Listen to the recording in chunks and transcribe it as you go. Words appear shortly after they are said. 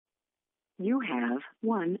You have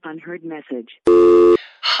one unheard message.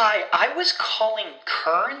 Hi, I was calling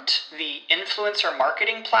Current, the influencer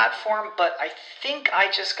marketing platform, but I think I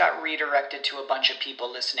just got redirected to a bunch of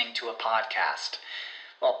people listening to a podcast.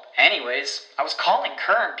 Well, anyways, I was calling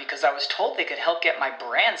Current because I was told they could help get my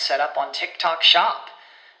brand set up on TikTok Shop,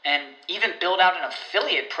 and even build out an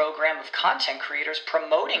affiliate program of content creators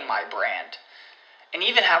promoting my brand, and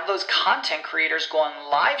even have those content creators go on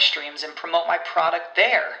live streams and promote my product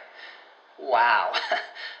there. Wow,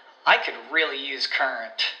 I could really use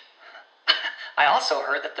Current. I also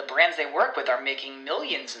heard that the brands they work with are making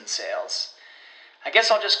millions in sales. I guess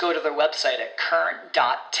I'll just go to their website at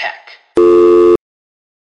current.tech.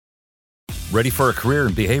 Ready for a career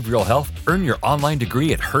in behavioral health? Earn your online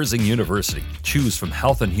degree at Herzing University. Choose from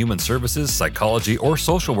health and human services, psychology, or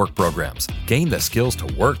social work programs. Gain the skills to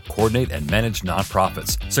work, coordinate, and manage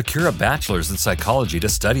nonprofits. Secure a bachelor's in psychology to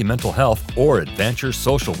study mental health, or advance your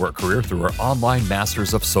social work career through our online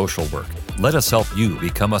Masters of Social Work. Let us help you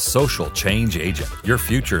become a social change agent. Your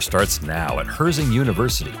future starts now at Herzing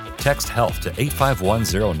University. Text HEALTH to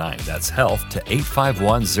 85109. That's HEALTH to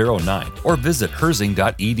 85109. Or visit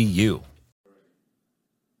herzing.edu.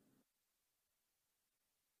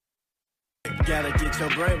 Gotta get your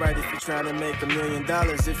brain right if you're trying to make $1 million.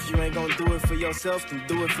 If you ain't gonna do it for yourself, then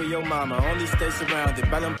do it for your mama. Only stay surrounded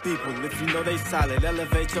by them people if you know they solid.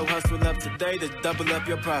 Elevate your hustle up today to double up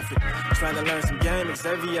your profit. Trying to learn some game,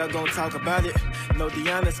 Xavier gonna talk about it. No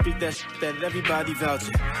Deanna, speak that that everybody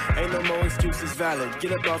vouching. Ain't no more excuses valid.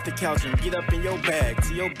 Get up off the couch and get up in your bag.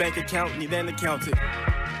 To your bank account, need an accountant.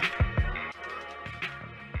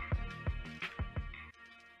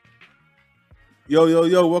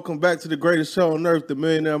 Yo, welcome back to the greatest show on earth, the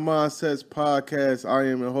Millionaire Mindsets Podcast. I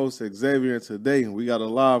am your host, Xavier, and today we got a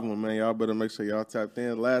live one, man. Y'all better make sure y'all tapped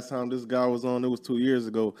in. Last time this guy was on, it was 2 years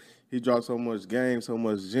ago. He dropped so much game, so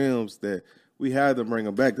much gems that we had to bring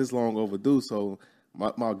him back. This long overdue. So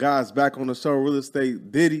my guy's back on the show, Real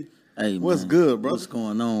Estate Ditty. Hey, what's man, good, bro? What's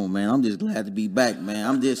going on, man? I'm just glad to be back, man.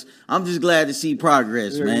 I'm just glad to see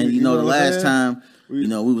progress, man. You know the last time, we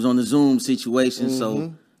was on the Zoom situation,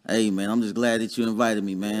 so hey, man, I'm just glad that you invited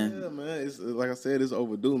me, man. Yeah, man. It's like I said, it's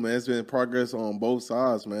overdue, man. It's been progress on both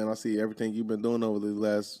sides, man. I see everything you've been doing over the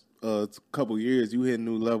last couple years. You hitting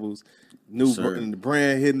new levels, the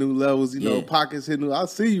brand hitting new levels. You know, pockets hitting new. I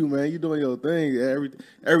see you, man. You doing your thing.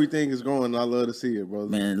 Everything is growing. I love to see it, brother.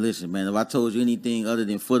 Man, listen, man. If I told you anything other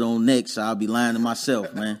than foot on necks, I'll be lying to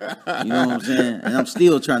myself, man. You know what I'm saying? And I'm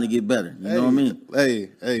still trying to get better. You know what I mean?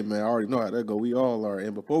 Hey, man. I already know how that go. We all are.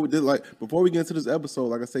 And before we get into this episode,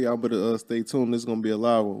 like I say, y'all better stay tuned. This is gonna be a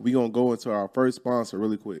live one. We gonna go into our first sponsor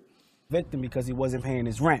really quick. Victim because he wasn't paying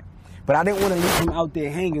his rent. But I didn't want to leave him out there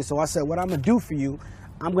hanging, so I said, what I'm going to do for you,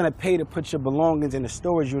 I'm going to pay to put your belongings in a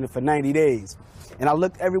storage unit for 90 days. And I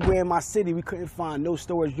looked everywhere in my city. We couldn't find no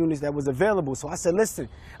storage units that was available. So I said, listen,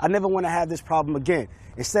 I never want to have this problem again.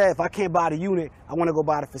 Instead, if I can't buy the unit, I want to go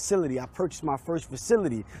buy the facility. I purchased my first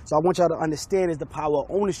facility. So I want y'all to understand is the power of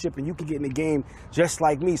ownership, and you can get in the game just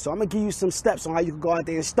like me. So I'm going to give you some steps on how you can go out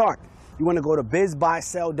there and start. You want to go to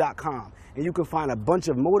bizbuysell.com. And you can find a bunch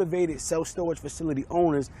of motivated self-storage facility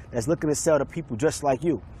owners that's looking to sell to people just like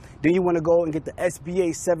you. Then you want to go and get the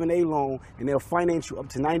SBA 7A loan, and they'll finance you up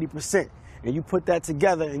to 90%. And you put that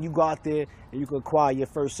together, and you go out there, and you can acquire your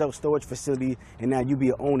first self-storage facility, and now you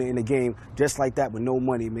be an owner in the game just like that with no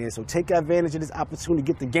money, man. So take advantage of this opportunity,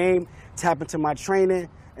 get the game, tap into my training,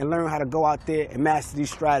 and learn how to go out there and master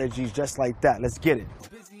these strategies just like that. Let's get it.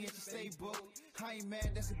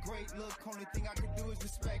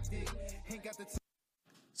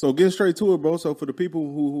 So getting straight to it, bro. So for the people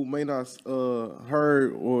who may not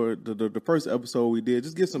heard or the first episode we did,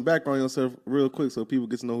 just give some background on yourself real quick so people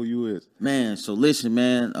get to know who you is. Man, so listen,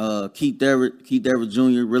 man. Keith Everett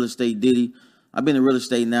Jr., Real Estate Ditty. I've been in real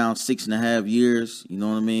estate now 6.5 years. You know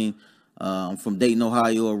what I mean? I'm from Dayton,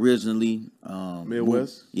 Ohio originally.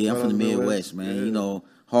 Midwest? Yeah, I'm from the Midwest, man. Yeah. You know,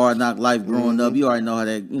 hard knock life growing up. You already know how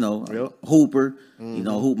that, hooper,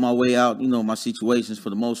 hoop my way out, my situations for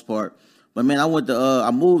the most part. But, man,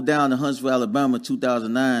 I moved down to Huntsville, Alabama in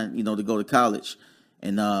 2009, to go to college.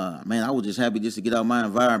 And, man, I was just happy just to get out of my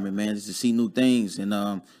environment, man, just to see new things. And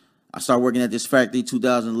I started working at this factory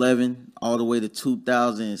 2011 all the way to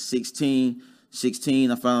 2016.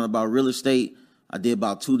 I found out about real estate. I did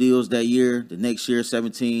about 2 deals that year. The next year,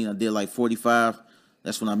 17, I did like 45.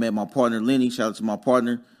 That's when I met my partner, Lenny. Shout out to my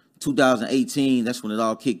partner. 2018, that's when it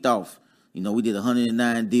all kicked off. We did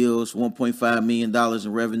 109 deals, $1.5 million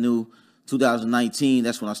in revenue. 2019,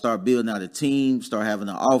 that's when I started building out a team, started having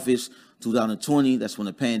an office. 2020, that's when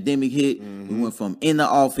the pandemic hit. We went from in the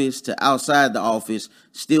office to outside the office,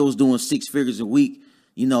 still was doing 6 figures a week.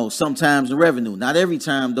 You know, sometimes in revenue. Not every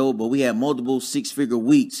time, though, but we had multiple six-figure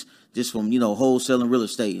weeks just from, you know, wholesaling real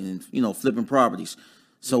estate and, you know, flipping properties.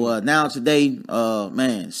 So now today,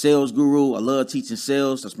 man, sales guru. I love teaching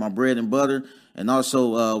sales. That's my bread and butter. And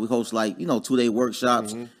also we host like, you know, 2-day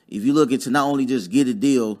workshops. If you're looking to not only just get a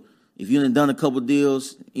deal, if you done a couple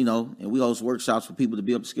deals, you know, and we host workshops for people to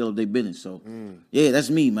be able to scale up their business. So, yeah, that's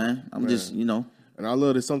me, man. I'm just, you know. And I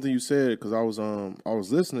love that something you said because I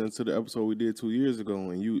was listening to the episode we did 2 years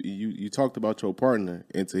ago, and you talked about your partner,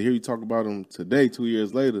 and to hear you talk about him today, 2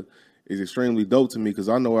 years later, is extremely dope to me because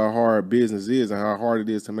I know how hard business is and how hard it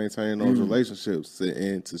is to maintain those relationships,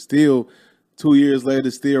 and to still 2 years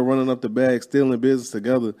later still running up the bag, still in business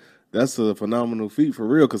together. That's a phenomenal feat for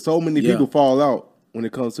real because so many people fall out when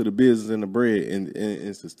it comes to the business and the bread, and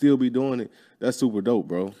to still be doing it, that's super dope,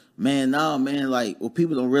 bro. Man, like what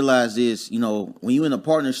people don't realize is, you know, when you're in a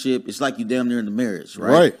partnership, it's like you damn near in the marriage,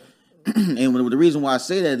 right? And the reason why I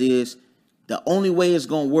say that is the only way it's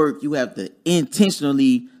gonna work, you have to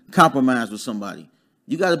intentionally compromise with somebody.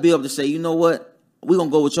 You got to be able to say, you know what, we're gonna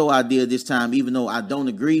go with your idea this time, even though I don't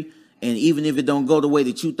agree, and even if it don't go the way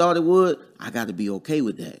that you thought it would, I got to be okay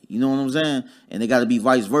with that. You know what I'm saying? And it got to be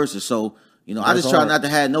vice versa. So, you know, I just try not to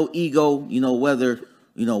have no ego, you know, whether,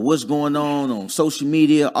 you know, what's going on social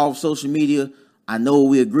media, off social media. I know what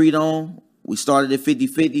we agreed on. We started at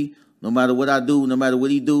 50-50. No matter what I do, no matter what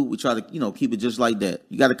he do, we try to, you know, keep it just like that.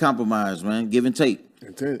 You got to compromise, man. Give and take.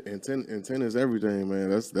 Intent is everything, man.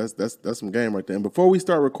 That's some game right there. And before we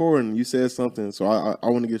start recording, you said something, so I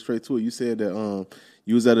want to get straight to it. You said that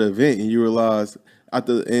you was at an event and you realized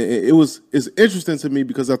it's interesting to me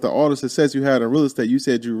because after all the success you had in real estate, you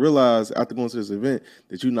said you realized after going to this event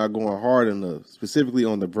that you're not going hard enough, specifically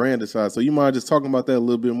on the brand side. So you mind just talking about that a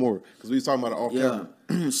little bit more because we was talking about it off camera.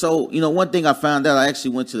 So, you know, one thing I found out, I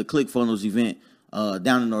actually went to the ClickFunnels event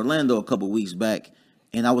down in Orlando a couple weeks back,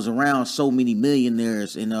 and I was around so many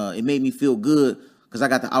millionaires, and it made me feel good because I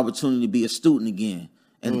got the opportunity to be a student again.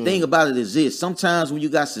 And the thing about it is this: sometimes when you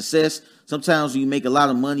got success, sometimes when you make a lot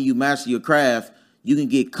of money, you master your craft, you can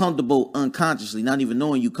get comfortable unconsciously, not even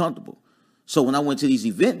knowing you're comfortable. So when I went to this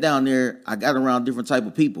event down there, I got around different type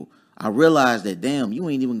of people. I realized that, damn, you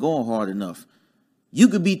ain't even going hard enough. You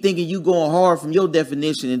could be thinking you going hard from your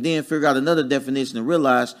definition and then figure out another definition and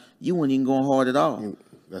realize you ain't even going hard at all.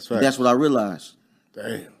 That's right. That's what I realized.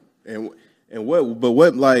 Damn. And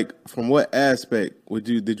what like from what aspect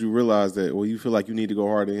did you realize that? Well, you feel like you need to go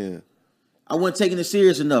harder in? I wasn't taking it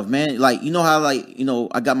serious enough, man. Like, you know how, like, you know,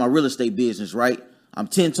 I got my real estate business, right? I'm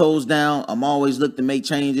 10 toes down. I'm always looking to make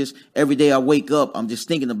changes. Every day I wake up, I'm just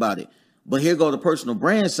thinking about it. But here go the personal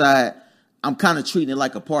brand side. I'm kind of treating it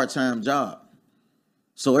like a part-time job.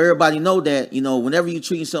 So everybody know that, you know, whenever you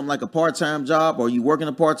treating something like a part-time job or you working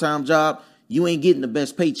a part-time job, you ain't getting the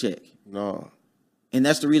best paycheck. No. And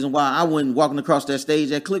that's the reason why I wasn't walking across that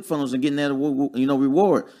stage at ClickFunnels and getting that, you know,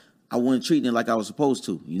 reward. I wasn't treating it like I was supposed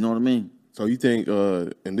to. You know what I mean? So you think,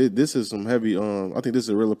 and this is some heavy, I think this is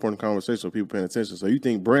a real important conversation so people paying attention. So you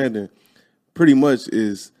think branding pretty much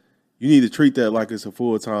is, you need to treat that like it's a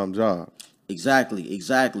full-time job. Exactly.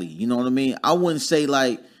 You know what I mean? I wouldn't say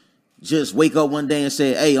like, just wake up one day and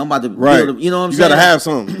say, hey, I'm about to build, you know what I'm saying? You got to have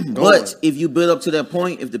something. But if you build up to that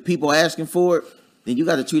point, if the people are asking for it, then you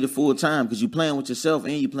got to treat it full time because you're playing with yourself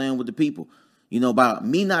and you're playing with the people. You know, by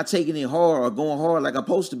me not taking it hard or going hard like I'm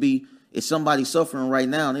supposed to be, if somebody's suffering right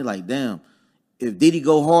now and they're like, damn, if Ditty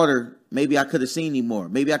go harder, maybe I could have seen him more.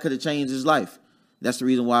 Maybe I could have changed his life. That's the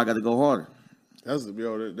reason why I got to go harder. That's a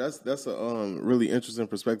really interesting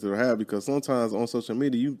perspective to have because sometimes on social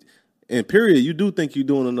media, you do think you're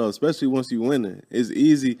doing enough, especially once you win it. It's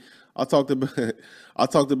easy. I had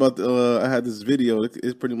this video.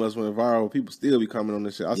 It pretty much went viral. People still be commenting on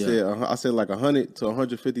this shit. I said like 100 to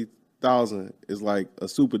 150,000 is like a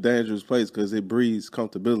super dangerous place because it breeds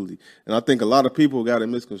comfortability. And I think a lot of people got it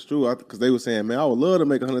misconstrued because they were saying, man, I would love to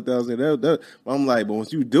make 100,000. I'm like, but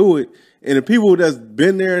once you do it, and the people that's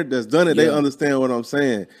been there, that's done it, they understand what I'm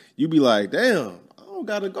saying. You be like, damn.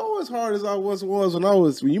 Got to go as hard as I was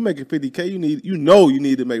when you making 50K, you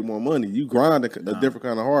need to make more money. You grind a different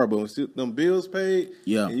kind of hard, but when them bills paid,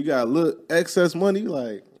 and you got a little excess money,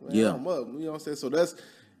 like, man, I'm up. You know what I'm saying? So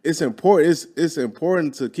it's important. It's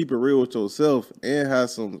important to keep it real with yourself and have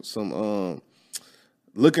some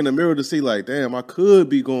look in the mirror to see like, damn, I could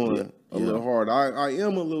be going a little hard. I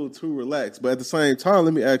am a little too relaxed, but at the same time,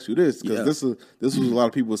 let me ask you this because this was a lot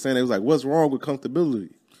of people saying it was like, what's wrong with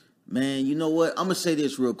comfortability? Man, you know what? I'm going to say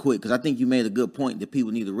this real quick because I think you made a good point that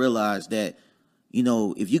people need to realize that, you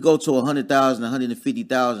know, if you go to 100,000,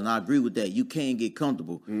 150,000, I agree with that. You can get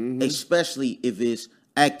comfortable, especially if it's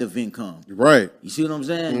active income. Right. You see what I'm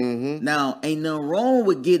saying? Mm-hmm. Now, ain't nothing wrong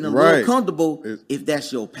with getting a little comfortable if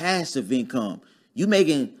that's your passive income. You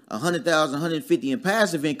making 100,000, 150 in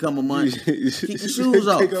passive income a month, keep your shoes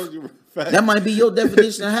off. That might be your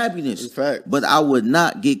definition of happiness. But I would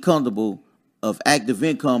not get comfortable of active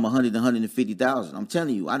income 100 to 150,000. I'm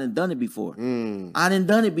telling you, I done it before. I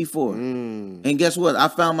done it before. And guess what? I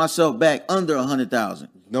found myself back under 100,000.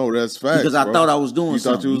 No, that's fact. Because I thought I was doing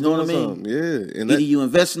something. You know what I mean? Yeah. And either you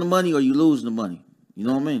investing the money or you losing the money. You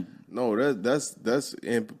know what I mean? No, that's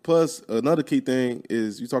and plus another key thing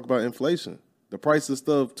is you talk about inflation. The price of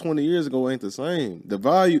stuff 20 years ago ain't the same. The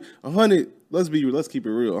value 100. Let's keep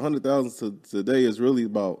it real. 100,000 today is really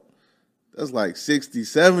about. That's like 60,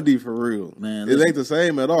 70 for real. Man, it ain't the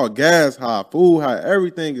same at all. Gas high, food high,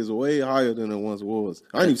 everything is way higher than it once was.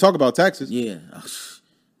 I ain't even talk about taxes. Yeah,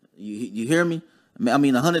 you hear me? I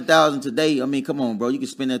mean, 100,000 today. I mean, come on, bro. You can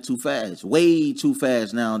spend that too fast, way too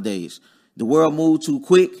fast nowadays. The world moved too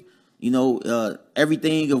quick. You know,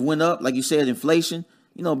 everything have went up, like you said, inflation.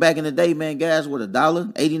 You know, back in the day, man, gas what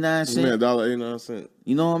 $1.89. Man, $1.89.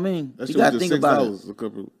 You know what I mean? That you gotta think about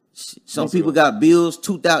it. Some people got bills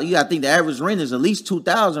 2,000. You gotta think the average rent is at least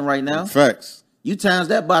 2,000 right now. Facts. You times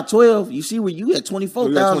that by 12, you see where you at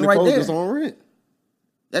 24,000 right there. Just on rent.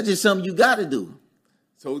 That's just something you got to do.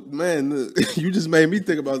 So, man, you just made me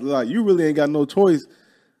think about like you really ain't got no choice.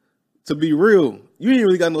 To be real, you ain't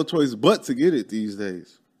really got no choice but to get it these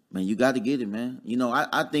days. Man, you got to get it, man. You know,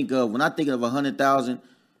 I think of when I think of 100,000,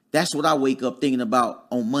 that's what I wake up thinking about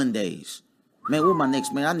on Mondays. Man, what my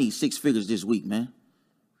next man? I need 6 figures this week, man.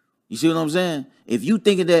 You see what I'm saying? If you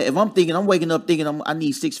thinking that, if I'm thinking, I'm waking up thinking I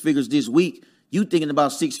need 6 figures this week, you thinking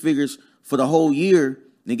about 6 figures for the whole year,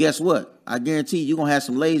 then guess what? I guarantee you're going to have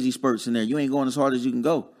some lazy spurts in there. You ain't going as hard as you can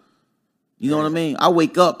go. You know what I mean? I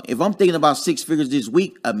wake up, if I'm thinking about 6 figures this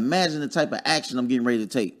week, imagine the type of action I'm getting ready to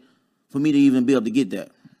take for me to even be able to get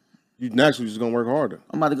that. You naturally just going to work harder.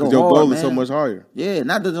 I'm about to go hard, your goal man. is so much higher. Yeah,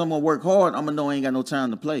 not that I'm going to work hard. I'm going to know I ain't got no time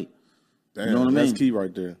to play. Damn, you know what I mean? That's key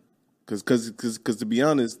right there. Because to be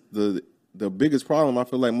honest, the biggest problem I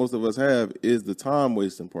feel like most of us have is the time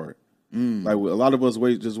wasting part. Like a lot of us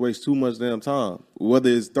waste too much damn time. Whether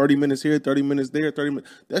it's 30 minutes here, 30 minutes there, 30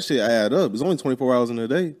 minutes, that shit add up. It's only 24 hours in a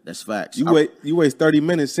day. That's facts. You waste 30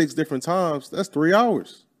 minutes 6 different times. That's 3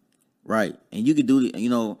 hours. Right. And you could do it. You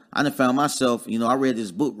know, I done found myself, you know, I read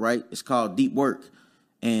this book, right? It's called Deep Work.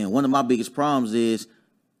 And one of my biggest problems is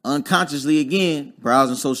unconsciously, again,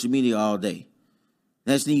 browsing social media all day.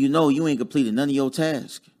 Next thing you know, you ain't completed none of your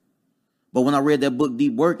tasks. But when I read that book,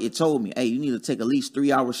 Deep Work, it told me, hey, you need to take at least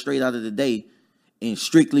 3 hours straight out of the day and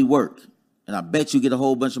strictly work. And I bet you get a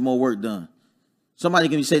whole bunch of more work done. Somebody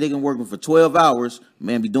can say they can work for 12 hours,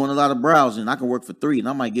 man, be doing a lot of browsing. I can work for 3 and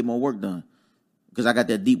I might get more work done because I got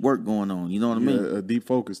that deep work going on. You know what I mean? A deep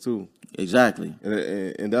focus too. Exactly.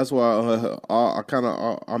 And that's why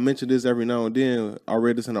I mention this every now and then. I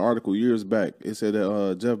read this in an article years back. It said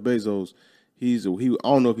that Jeff Bezos, I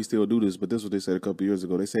don't know if he still do this, but this is what they said a couple years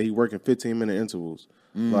ago. They say he work in 15-minute intervals.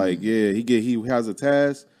 Like, yeah, he has a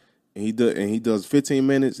task and he does 15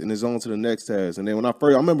 minutes and is on to the next task. And then when I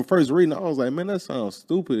remember first reading, I was like, man, that sounds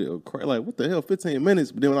stupid or crazy. Like, what the hell, 15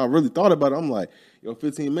 minutes? But then when I really thought about it, I'm like,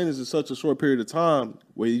 15 minutes is such a short period of time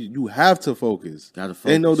where you have to focus. Gotta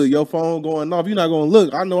focus. Ain't no your phone going off. You're not going to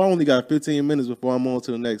look. I know I only got 15 minutes before I'm on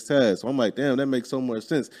to the next task. So I'm like, damn, that makes so much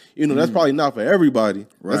sense. That's probably not for everybody.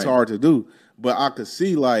 Right. That's hard to do. But I could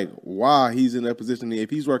see, like, why he's in that position.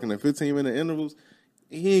 If he's working at 15-minute intervals,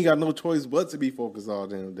 he ain't got no choice but to be focused all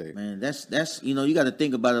damn day. Man, that's you got to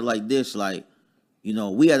think about it like this. Like,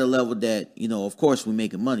 we at a level that, of course we're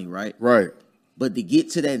making money, right? Right. But to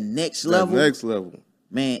get to that next level,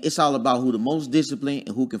 man, it's all about who the most disciplined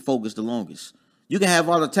and who can focus the longest. You can have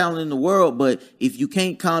all the talent in the world, but if you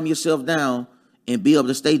can't calm yourself down and be able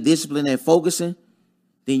to stay disciplined and focusing,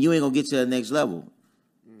 then you ain't going to get to that next level.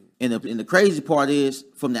 And the crazy part is,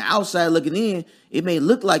 from the outside looking in, it may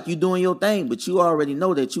look like you're doing your thing, but you already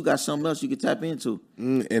know that you got something else you can tap into.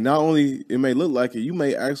 And not only it may look like it, you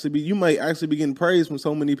may actually be getting praise from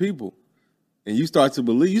so many people. And you start to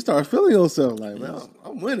believe, you start feeling yourself like, man,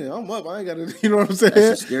 I'm winning, I'm up, I ain't got to, you know what I'm saying?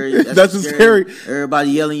 That's scary. That's scary.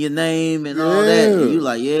 Everybody yelling your name and all that. And you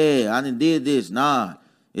like, yeah, I done did this. Nah,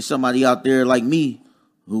 it's somebody out there like me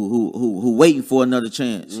who waiting for another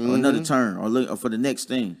chance or another turn or for the next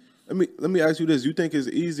thing. Let me ask you this. You think is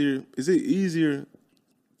it easier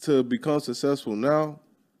to become successful now?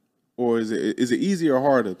 Or is it easier or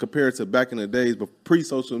harder compared to back in the days but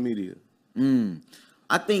pre-social media?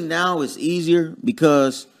 I think now it's easier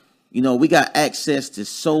because, we got access to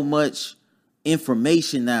so much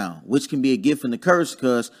information now, which can be a gift and a curse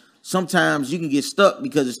because sometimes you can get stuck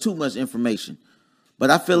because it's too much information. But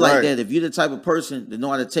I feel like that if you're the type of person that know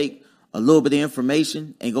how to take a little bit of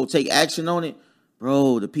information and go take action on it,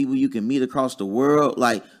 bro, the people you can meet across the world,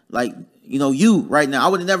 like you right now, I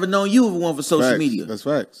would have never known you if it weren't for social media. That's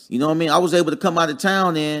facts. You know what I mean? I was able to come out of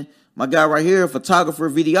town, and my guy right here, photographer,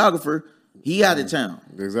 videographer, he out of town.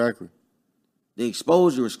 Exactly. The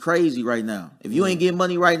exposure is crazy right now. If you ain't getting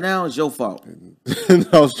money right now, it's your fault.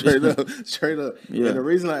 No, straight up. Yeah. And the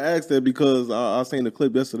reason I asked that because I seen the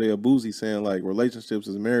clip yesterday of Boosie saying like relationships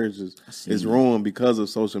and marriages is ruined because of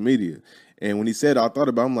social media. And when he said it, I thought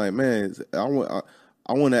about it, I'm like, man, I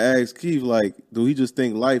want to ask Keith, like, do he just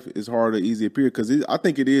think life is harder, easier, period? Because I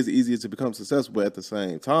think it is easier to become successful, but at the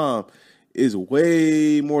same time, it's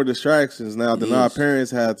way more distractions now than our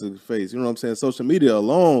parents had to face. You know what I'm saying? Social media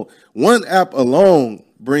alone, one app alone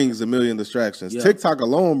brings a million distractions. Yeah. TikTok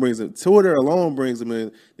alone brings it. Twitter alone brings a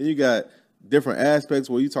million. Then you got different aspects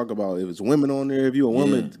where you talk about if it's women on there, if you're a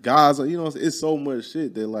woman, guys, you know, it's so much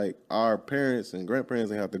shit that like our parents and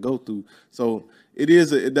grandparents have to go through. So it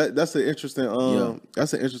is that's an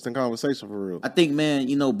interesting conversation for real. I think, man,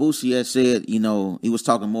 you know, Boosie had said, you know, he was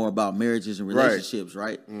talking more about marriages and relationships,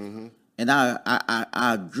 right? Mm-hmm. And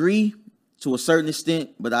I agree to a certain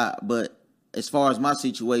extent, but as far as my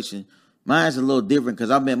situation, mine's a little different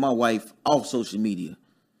because I met my wife off social media.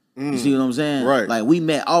 You see what I'm saying? Right. Like we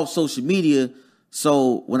met off social media.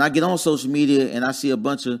 So when I get on social media and I see a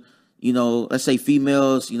bunch of, you know, let's say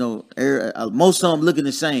females, you know, most of them looking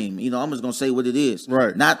the same. You know, I'm just gonna say what it is.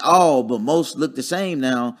 Right. Not all, but most look the same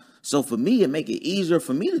now. So for me, it make it easier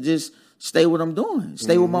for me to just stay what I'm doing,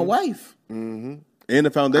 stay with my wife. Mm-hmm. And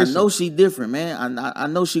the foundation. I know she different, man. I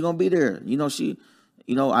know she gonna be there. You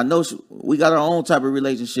know I know we got our own type of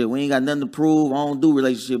relationship. We ain't got nothing to prove. I don't do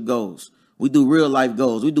relationship goals. We do real life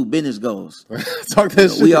goals. We do business goals. Talk that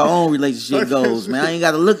shit. We our own relationship goals, man. I ain't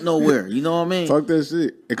got to look nowhere. You know what I mean? Talk that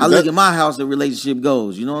shit. I look at my house at relationship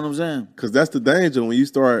goals. You know what I'm saying? Because that's the danger when you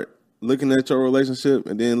start looking at your relationship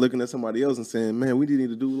and then looking at somebody else and saying, man, we need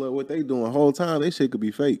to do like what they doing the whole time. They shit could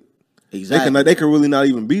be fake. Exactly. They could really not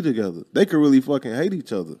even be together. They could really fucking hate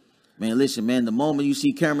each other. Man, listen, man, the moment you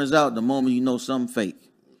see cameras out, the moment you know something fake.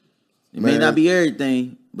 It may not be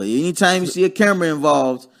everything, but anytime you see a camera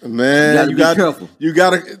involved, man, you gotta be careful. You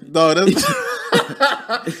gotta, no, that's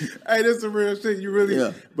hey, that's some real shit. You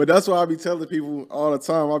really, but that's why I be telling people all the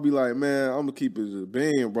time. I be like, man, I'm gonna keep it a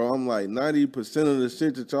being, bro. I'm like 90% of the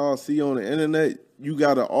shit that y'all see on the internet, you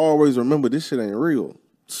gotta always remember this shit ain't real.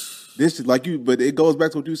 This is like but it goes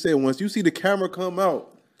back to what you said. Once you see the camera come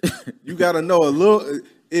out, you gotta know a little.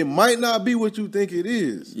 It might not be what you think it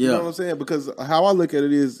is. You know what I'm saying? Because how I look at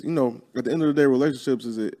it is, you know, at the end of the day, relationships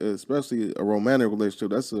is especially a romantic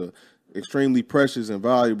relationship. That's a extremely precious and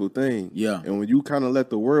valuable thing. Yeah. And when you kind of let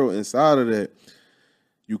the world inside of that,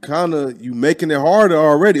 you making it harder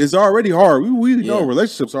already. It's already hard. We know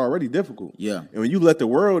relationships are already difficult. Yeah. And when you let the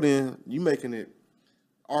world in, you making it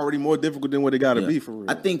already more difficult than what it got to be for real.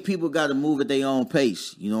 I think people got to move at their own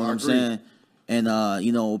pace. You know what I'm saying? And,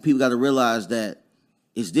 you know, people got to realize that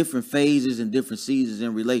it's different phases and different seasons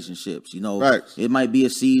in relationships. You know, it might be a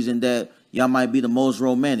season that y'all might be the most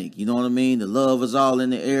romantic. You know what I mean? The love is all in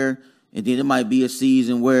the air. And then it might be a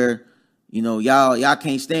season where, you know, y'all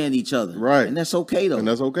can't stand each other. Right. And that's okay, though. And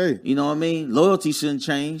that's okay. You know what I mean? Loyalty shouldn't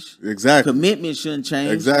change. Exactly. Commitment shouldn't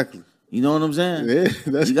change. Exactly. You know what I'm saying?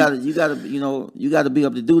 Yeah. You gotta be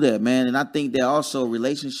able to do that, man. And I think that also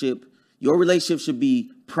your relationship should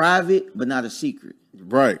be private, but not a secret.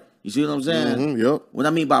 Right. You see what I'm saying? Mm-hmm, yep. What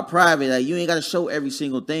I mean by private, like you ain't got to show every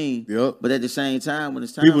single thing. Yep. But at the same time, when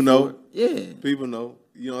it's time, people know. People know.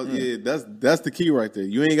 You know, that's the key right there.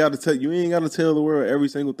 You ain't got to tell. You ain't got to tell the world every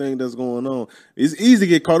single thing that's going on. It's easy to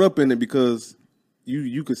get caught up in it because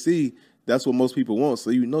you could see that's what most people want.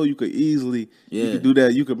 So you know you could easily you could do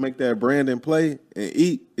that. You could make that brand and play and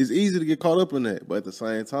eat. It's easy to get caught up in that, but at the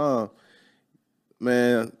same time.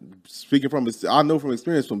 Man, speaking I know from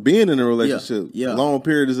experience from being in a relationship, long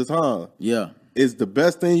periods of time. Yeah, it's the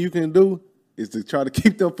best thing you can do is to try to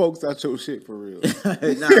keep them folks out your shit for real. Facts.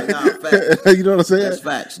 You know what I'm saying? That's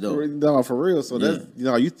facts, though. No, for real. So that's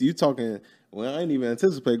you talking. Well, I ain't even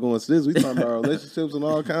anticipate going to this. We talking about relationships and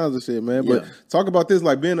all kinds of shit, man. But talk about this,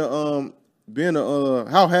 like speaking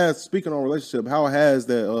on relationship, how has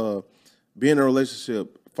that being in a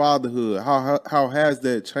relationship? Fatherhood, how has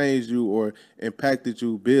that changed you or impacted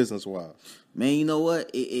you business wise? Man, you know what?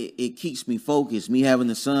 It keeps me focused. Me having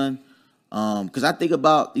a son, because I think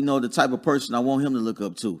about the type of person I want him to look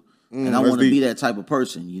up to, and I want to be that type of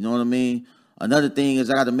person. You know what I mean? Another thing is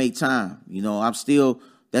I got to make time.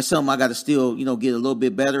 That's something I got to still get a little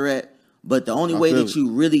bit better at. But the only way that you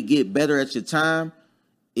really get better at your time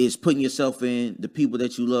is putting yourself in the people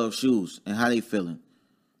that you love shoes and how they feeling.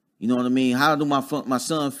 You know what I mean? How do my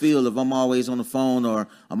son feel if I'm always on the phone or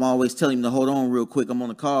I'm always telling him to hold on real quick, I'm on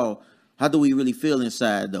the call? How do we really feel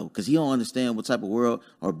inside, though? Because he don't understand what type of world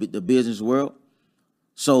or the business world.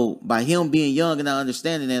 So by him being young and not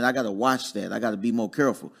understanding that, I got to watch that. I got to be more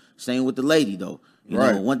careful. Same with the lady, though. You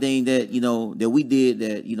know, one thing that, that we did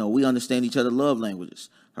that, we understand each other's love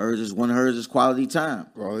languages. One of hers is quality time.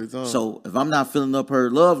 Quality time. So if I'm not filling up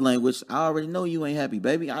her love language, I already know you ain't happy,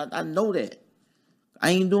 baby. I know that.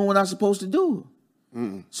 I ain't doing what I'm supposed to do.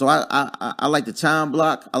 So I like the time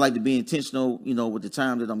block. I like to be intentional, with the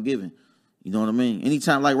time that I'm giving. You know what I mean?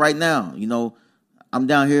 Anytime, like right now, I'm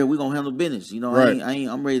down here. We're gonna handle business.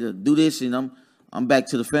 I'm ready to do this, and I'm back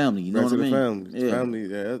to the family. You know what I mean? Family.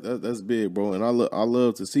 Yeah, that's big, bro. And I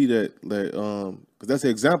love to see that because that's an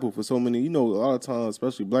example for so many. A lot of times,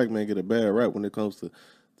 especially black men, get a bad rap when it comes to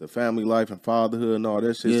the family life and fatherhood and all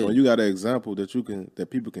that shit. So when you got an example that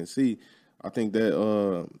people can see, I think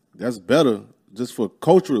that that's better just for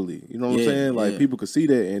culturally. You know what I'm saying? Like people could see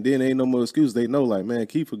that, and then ain't no more excuse. They know, like, man,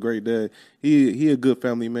 Keith a great dad. He a good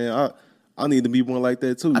family man. I need to be one like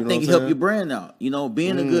that too. You know think it help your brand out.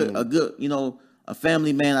 Being a good, a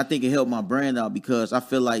family man. I think it helped my brand out because I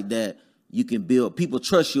feel like that you can build. People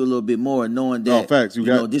trust you a little bit more, knowing that. Facts.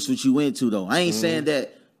 This what you into though. I ain't saying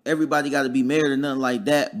that everybody got to be married or nothing like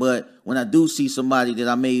that. But when I do see somebody that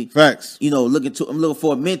I may, facts. I'm looking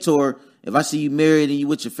for a mentor. If I see you married and you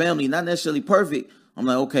with your family, not necessarily perfect, I'm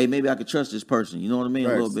like, okay, maybe I could trust this person. You know what I mean?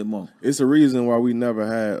 Facts. A little bit more. It's a reason why we never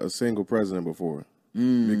had a single president before.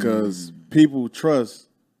 Because people trust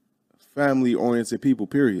family-oriented people,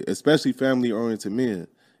 period, especially family-oriented men.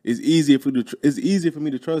 It's easier for me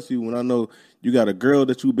to trust you when I know you got a girl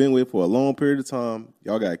that you've been with for a long period of time.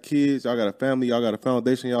 Y'all got kids, y'all got a family, y'all got a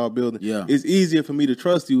foundation y'all building. Yeah. It's easier for me to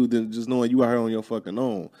trust you than just knowing you out here on your fucking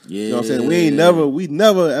own. Yeah. You know what I'm saying? We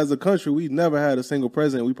never, as a country, we never had a single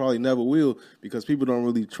president. We probably never will because people don't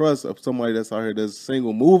really trust somebody that's out here that's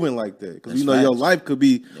single moving like that. Because your life could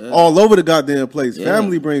be all over the goddamn place. Yeah.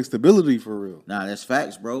 Family brings stability for real. Nah, that's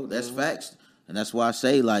facts, bro. That's facts. And that's why I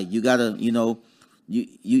say, like, you gotta,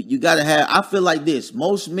 you gotta have. I feel like this.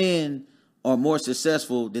 Most men are more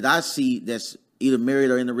successful that I see that's either married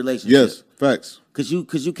or in a relationship. Yes, facts. Cause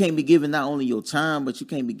you can't be giving not only your time, but you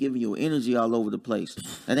can't be giving your energy all over the place.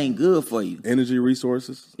 That ain't good for you. Energy,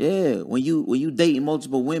 resources. Yeah, when you dating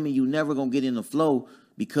multiple women, you never gonna get in the flow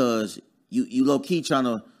because you low key trying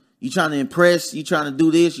to impress, you trying to do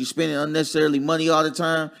this, you spending unnecessarily money all the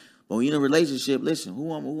time. But when you're in a relationship, listen,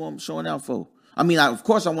 who I'm showing out for? I mean, of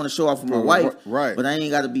course, I want to show off for my wife, right? But I ain't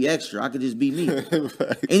got to be extra. I could just be me.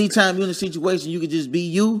 Anytime you're in a situation, you could just be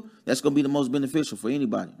you. That's gonna be the most beneficial for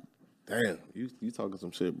anybody. Damn, you talking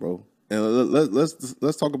some shit, bro. And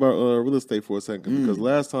let's talk about real estate for a second because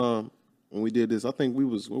last time when we did this, I think we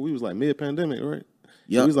was like mid-pandemic, right?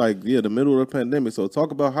 Yeah, we was like the middle of the pandemic. So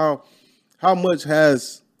talk about how much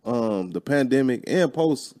has the pandemic and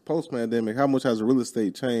post-pandemic, how much has real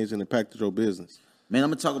estate changed and impacted your business? Man, I'm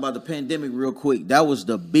going to talk about the pandemic real quick. That was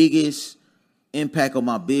the biggest impact on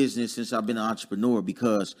my business since I've been an entrepreneur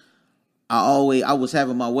because I was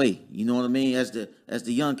having my way. You know what I mean? As the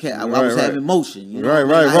young cat, I was having motion. You know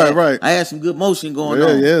right. I had some good motion going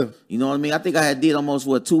on. Yeah. You know what I mean? I think I did almost,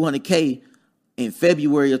 $200K in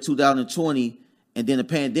February of 2020, and then the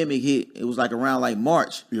pandemic hit. It was like around like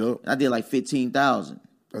March. Yep. I did like 15,000.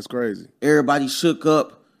 That's crazy. Everybody shook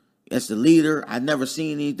up. As the leader, I never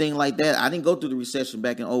seen anything like that. I didn't go through the recession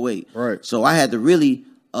back in 2008. Right. So I had to really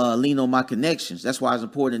lean on my connections. That's why it's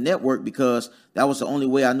important to network because that was the only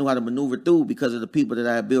way I knew how to maneuver through because of the people that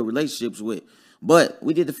I had built relationships with. But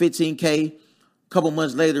we did the 15K. A couple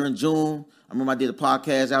months later in June, I remember I did a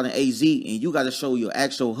podcast out in AZ, and you got to show your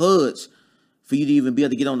actual HUDs for you to even be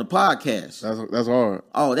able to get on the podcast. That's hard.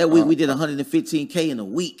 Oh, that week we did 115K in a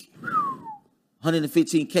week.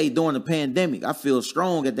 115K during the pandemic. I feel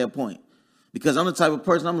strong at that point because I'm the type of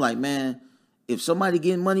person, I'm like, man, if somebody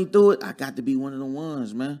getting money through it, I got to be one of the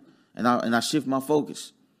ones, man. And I shift my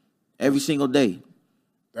focus every single day.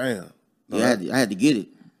 Damn. No, yeah, I had to get it.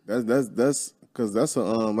 That's because that's a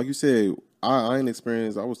like you said, I ain't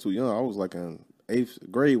experienced. I was too young. I was like in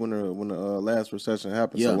 8th grade when the last recession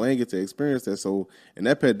happened. So I ain't get to experience that. So in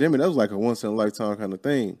that pandemic, that was like a once in a lifetime kind of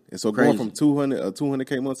thing. And so going from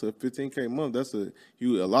 200K month to a 15K month, that's a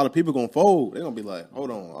lot of people gonna fold. They're gonna be like,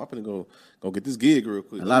 hold on, I'm gonna go get this gig real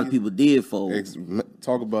quick. A lot of people did fold.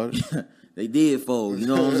 Talk about it. They did fold. You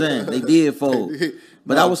know what I'm saying? They did fold.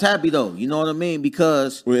 But I was happy though. You know what I mean?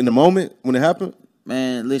 Because in the moment when it happened,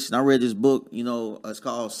 man, listen, I read this book. It's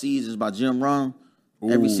called Seasons by Jim Rohn.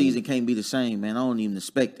 Every season can't be the same, man. I don't even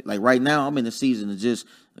expect it. Like right now, I'm in the season of just,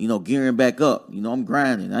 gearing back up. I'm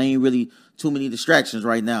grinding. I ain't really too many distractions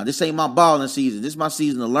right now. This ain't my balling season. This is my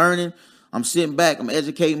season of learning. I'm sitting back. I'm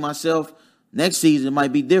educating myself. Next season it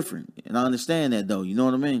might be different. And I understand that, though. You know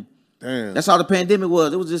what I mean? Damn. That's how the pandemic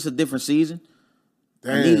was. It was just a different season.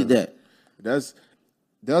 Damn. I needed that. That's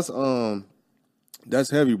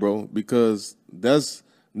heavy, bro, because that's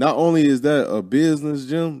not only is that a business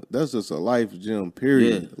gym, that's just a life gym,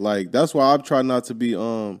 period. Yeah. Like, that's why I try not to be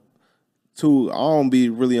I don't be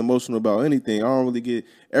really emotional about anything. I don't really get,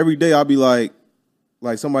 every day I'll be like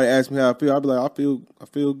somebody asks me how I feel, I'll be like, I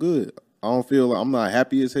feel good. I don't feel like, I'm not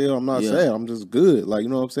happy as hell. I'm not sad. I'm just good. Like, you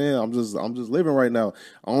know what I'm saying? I'm just living right now.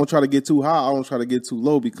 I don't try to get too high. I don't try to get too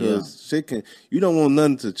low because you don't want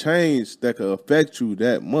nothing to change that could affect you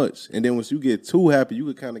that much. And then once you get too happy, you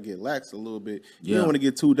could kind of get lax a little bit. You don't want to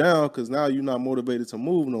get too down because now you're not motivated to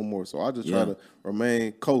move no more. So I just try to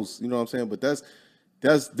remain coast. You know what I'm saying? But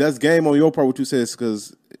that's game on your part. What you said is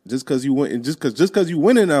because just because you win, and just because you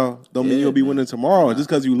winning now, don't mean you'll be winning tomorrow. And just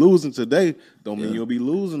because you losing today, don't mean you'll be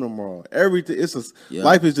losing tomorrow. Everything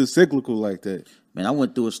life is just cyclical like that. Man, I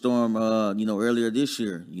went through a storm, earlier this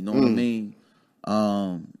year. You know what I mean?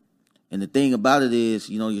 And the thing about it is,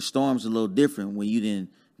 your storm's a little different when you didn't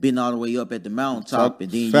been all the way up at the mountaintop, and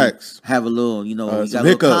then you have a little, you got a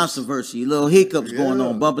little controversy, little hiccups going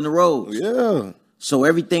on, bumping the roads. Yeah. So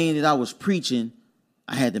everything that I was preaching,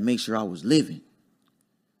 I had to make sure I was living.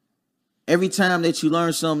 Every time that you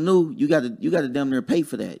learn something new, you got to damn near pay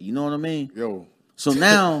for that. You know what I mean? Yo. So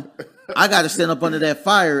now I got to stand up under that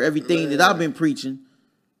fire, everything that I've been preaching,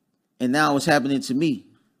 and now it's happening to me.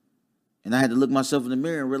 And I had to look myself in the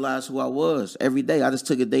mirror and realize who I was every day. I just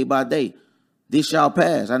took it day by day. This shall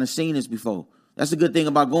pass. I done seen this before. That's the good thing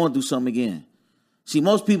about going through something again. See,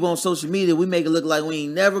 most people on social media, we make it look like we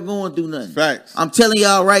ain't never going through nothing. Facts. I'm telling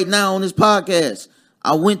y'all right now on this podcast,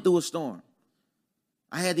 I went through a storm.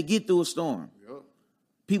 I had to get through a storm. Yep.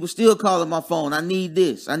 People still calling my phone. I need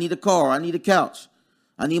this. I need a car. I need a couch.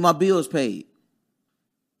 I need my bills paid.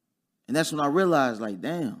 And that's when I realized, like,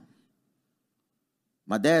 damn.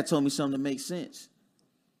 My dad told me something that makes sense.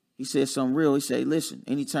 He said something real. He said, listen,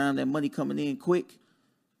 anytime that money coming in quick,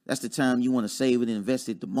 that's the time you want to save it and invest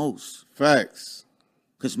it the most. Facts.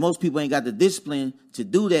 Because most people ain't got the discipline to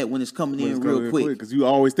do that when it's coming in real quick. Because you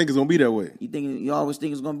always think it's going to be that way. You always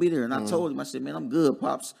think it's going to be there. And I told him, I said, man, I'm good,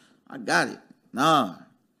 Pops. I got it. Nah.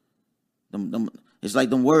 It's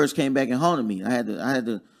like them words came back and haunted me. I had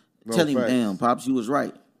to tell him, damn, Pops, you was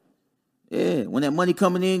right. Yeah, when that money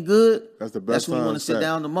coming in good, that's when you want to sit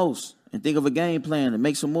down the most and think of a game plan and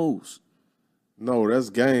make some moves. No, that's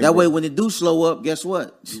game. That way, when it do slow up, guess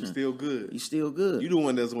what? You still good. You still good. You the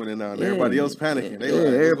one that's winning now. Everybody else panicking.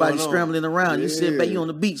 Yeah, everybody scrambling around. You sit back, you on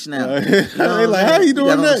the beach now. They like, how you doing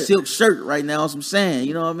that? You got on a silk shirt right now, some sand.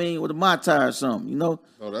 You know what I mean? With a Mai Tai or something. You know?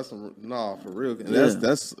 Oh, that's for real. And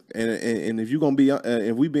that's if you gonna be,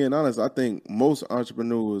 if we being honest, I think most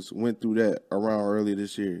entrepreneurs went through that around early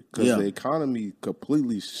this year because the economy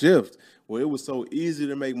completely shifted. Where it was so easy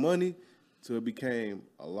to make money, to it became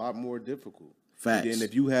a lot more difficult. Facts. And then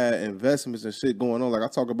if you had investments and shit going on, like I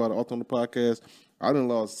talk about it often on the podcast, I done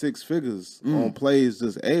lost 6 figures on plays,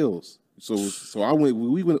 just L's. So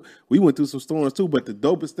we went through some storms too. But the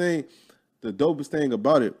dopest thing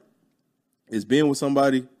about it is being with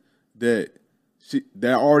somebody that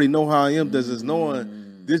already know how I am. That's just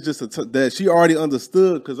knowing this that she already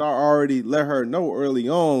understood because I already let her know early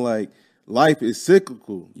on, like, life is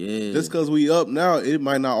cyclical. Yeah. Just because we up now, it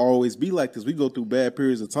might not always be like this. We go through bad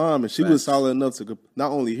periods of time, and she was solid enough to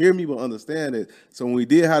not only hear me but understand it. So when we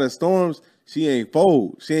did have the storms, she ain't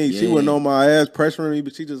fold. She wasn't on my ass pressuring me,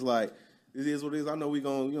 but she just like, it is what it is. I know we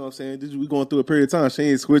going, you know what I'm saying? We going through a period of time. She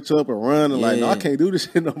ain't switch up or run and like, no, I can't do this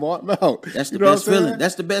shit no more. I'm out. That's the best feeling.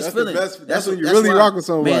 That's the best feeling. That's when you really rock with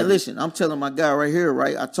somebody. Man, listen, I'm telling my guy right here,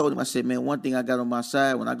 right? I told him, I said, man, one thing I got on my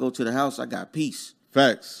side when I go to the house, I got peace.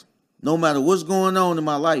 Facts. No matter what's going on in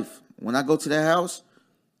my life, when I go to that house,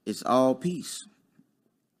 it's all peace.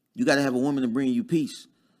 You got to have a woman to bring you peace.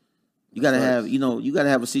 You got to have, you got to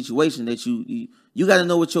have a situation that you got to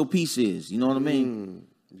know what your peace is. You know what I mean?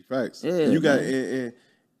 Facts. Yeah. You got, and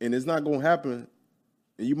it's not gonna happen.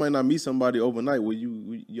 And you might not meet somebody overnight where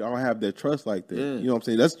you don't have that trust like that. Yeah. You know what I'm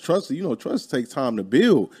saying? That's trust. Trust takes time to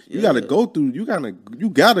build. You got to go through. You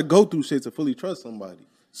got to go through shit to fully trust somebody.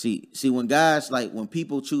 See, when guys, like, when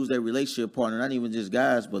people choose their relationship partner, not even just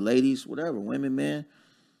guys, but ladies, whatever, women, man,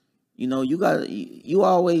 you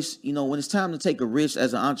always, when it's time to take a risk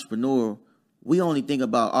as an entrepreneur, we only think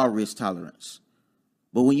about our risk tolerance.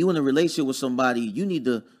 But when you're in a relationship with somebody, you need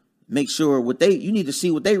to make sure you need to see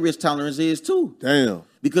what their risk tolerance is too. Damn.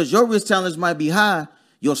 Because your risk tolerance might be high,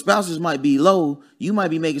 your spouses might be low, you might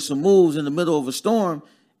be making some moves in the middle of a storm,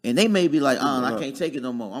 and they may be like, I can't take it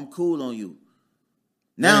no more. I'm cool on you.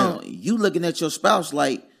 Now, you looking at your spouse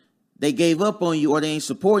like they gave up on you or they ain't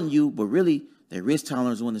supporting you, but really, their risk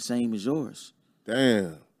tolerance wasn't the same as yours.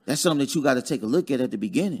 Damn. That's something that you got to take a look at the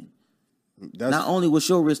beginning. Not only what's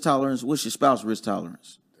your risk tolerance, what's your spouse's risk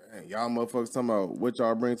tolerance? Dang, y'all motherfuckers talking about what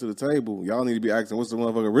y'all bring to the table. Y'all need to be asking, what's the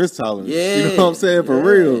motherfucking risk tolerance? Yeah. You know what I'm saying? For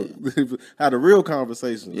real. Had a real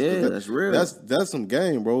conversation. Yeah, that's real. That's some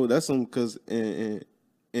game, bro. That's some, because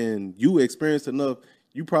and you experienced enough,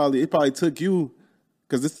 it probably took you,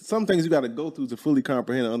 because some things you got to go through to fully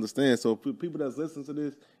comprehend and understand. So people that's listening to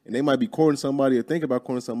this, and they might be courting somebody or think about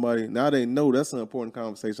courting somebody, now they know that's an important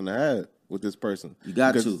conversation to have with this person. You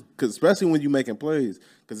got to. Because especially when you're making plays.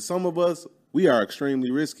 Because some of us, we are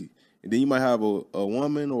extremely risky. And then you might have a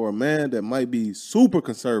woman or a man that might be super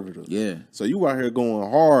conservative. Yeah. So you out here going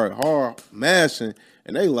hard, mashing,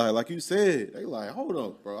 and they like you said, they like, hold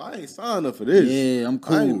up, bro, I ain't signed up for this. Yeah, I'm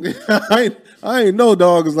cool. I ain't no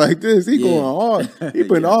dog is like this. He going hard. He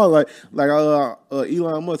putting all like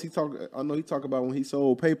Elon Musk. I know he talk about when he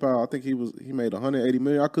sold PayPal. I think he made 180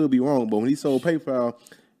 million. I could be wrong, but when he sold PayPal,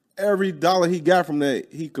 every dollar he got from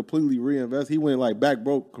that, he completely reinvested. He went like back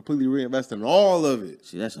broke, completely reinvesting all of it.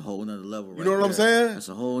 See, that's a whole nother level. You know what I'm saying? That's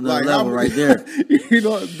a whole nother level right there. You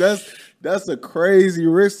know, that's a crazy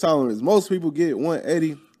risk tolerance. Most people get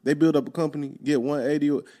 180. They build up a company, get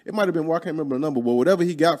 180. It might have been, I can't remember the number, but whatever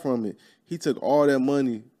he got from it, he took all that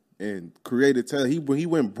money and created. He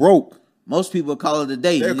went broke. Most people call it a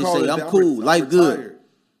day. They say, I'm cool, life good.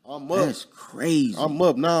 I'm up. That's crazy. I'm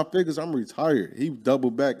up 9 figures. I'm retired. He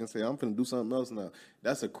doubled back and said, I'm finna do something else now.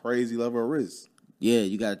 That's a crazy level of risk. Yeah,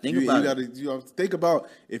 you got to think about it. You got to think about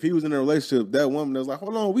if he was in a relationship, that woman that was like,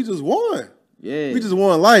 hold on, we just won. Yeah. We just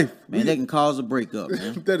won life. Man, they can cause a breakup,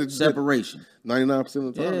 man. Separation. 99%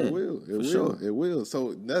 of the time it will. It will. Sure. It will.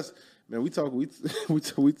 So that's, man, we talk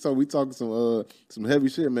some heavy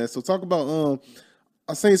shit, man. So talk about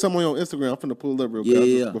I seen something on your Instagram. I'm finna pull it up real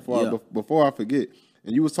quick before I forget.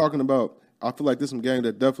 And you was talking about, I feel like this is some game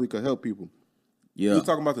that definitely could help people. Yeah. You were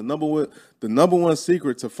talking about the number one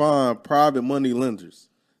secret to find private money lenders.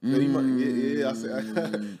 I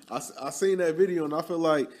seen that video, and I feel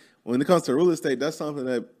like when it comes to real estate, that's something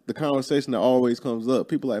that the conversation that always comes up.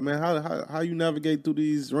 People like, man, how you navigate through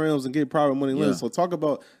these realms and get private money lenders? So talk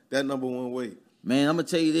about that number one way. Man, I'm gonna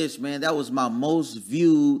tell you this, man. That was my most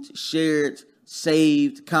viewed, shared,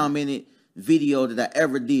 saved, commented video that I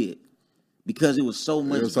ever did. Because it was so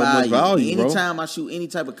much value. Anytime I shoot any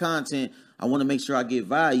type of content, I want to make sure I get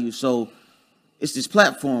value. So it's this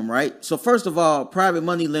platform, right? So first of all, private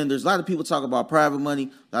money lenders. A lot of people talk about private money.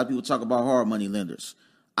 A lot of people talk about hard money lenders.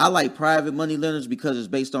 I like private money lenders because it's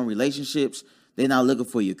based on relationships. They're not looking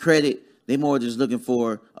for your credit. They're more just looking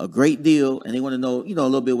for a great deal, and they want to know, a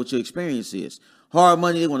little bit what your experience is. Hard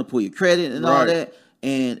money, they want to pull your credit and all that.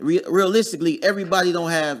 And realistically, everybody don't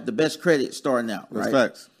have the best credit starting out, right? That's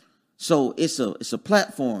facts. So it's a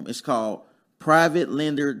platform. It's called Private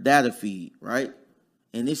Lender Data Feed, right?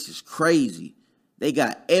 And this is crazy. They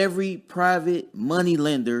got every private money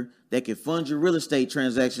lender that can fund your real estate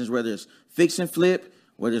transactions, whether it's fix and flip,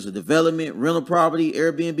 whether it's a development, rental property,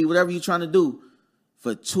 Airbnb, whatever you're trying to do,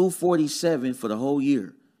 for $247 for the whole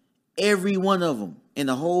year. Every one of them in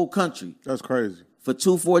the whole country. That's crazy. For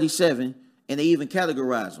 $247, and they even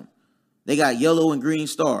categorize them. They got yellow and green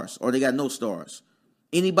stars, or they got no stars.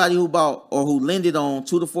 Anybody who bought or who lended on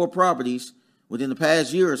 2 to 4 properties within the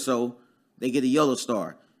past year or so, they get a yellow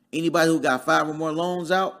star. Anybody who got 5 or more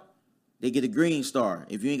loans out, they get a green star.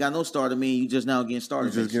 If you ain't got no star, that means you just now getting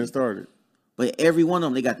started. You're just getting started. But every one of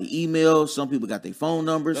them, they got the emails. Some people got their phone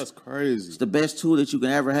numbers. That's crazy. It's the best tool that you can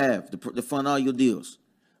ever have to fund all your deals.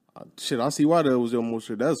 Shit, I see why that was your most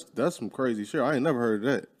shit. That's some crazy shit. I ain't never heard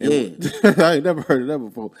of that. Yeah. I ain't never heard of that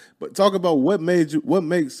before. But talk about what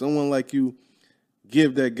makes someone like you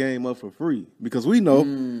give that game up for free, because we know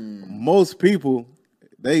most people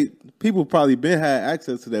probably been had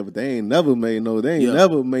access to that, but they ain't never made no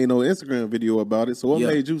Instagram video about it. So what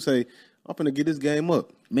made you say, I'm gonna get this game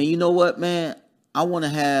up? Man, you know what, man? I want to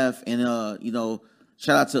have, and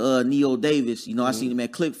shout out to Neo Davis. I seen him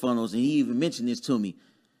at ClickFunnels, and he even mentioned this to me.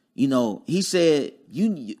 He said,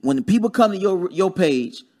 when people come to your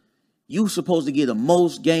page, you supposed to get the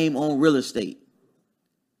most game on real estate.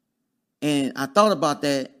 And I thought about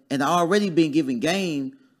that, and I already been giving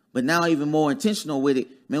game, but now even more intentional with it.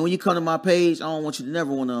 Man, when you come to my page, I don't want you to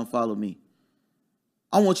never want to unfollow me.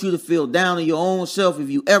 I want you to feel down on your own self if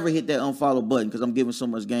you ever hit that unfollow button, because I'm giving so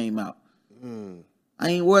much game out. I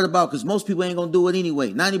ain't worried about because most people ain't gonna do it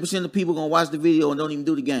anyway. 90% of the people gonna watch the video and don't even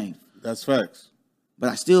do the game. That's facts. But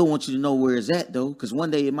I still want you to know where it's at though, because one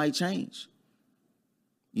day it might change.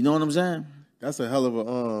 You know what I'm saying? That's a hell of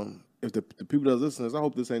a if the people that's listening, I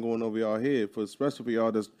hope this ain't going over y'all head, especially for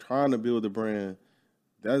y'all that's trying to build a brand.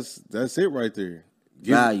 That's it right there.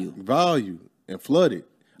 Value and flood it.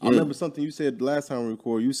 Yeah. I remember something you said the last time we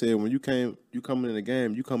recorded. You said when you coming in the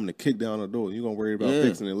game, you coming to kick down the door. You're gonna worry about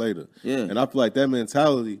fixing it later. Yeah. And I feel like that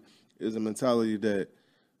mentality is a mentality that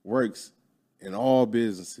works in all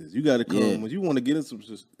businesses. You got to come when you want to get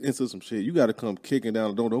into some shit. You got to come kicking down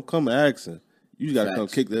the door. Don't come asking. You got to come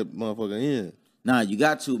kick that motherfucker in. Nah, you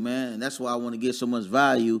got to, man. And that's why I want to get so much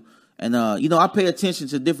value. And I pay attention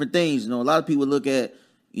to different things. A lot of people look at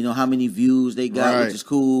how many views they got, which is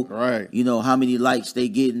cool. Right. How many likes they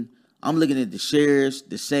getting. I'm looking at the shares,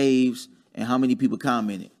 the saves, and how many people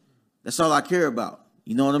commented. That's all I care about.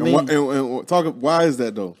 You know what I mean? Why is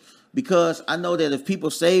that though? Because I know that if people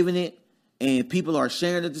saving it and people are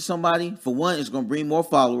sharing it to somebody, for one, it's going to bring more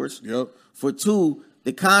followers. Yep. For two,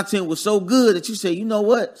 the content was so good that you say, you know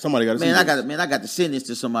what? Somebody got to see this. I got to send this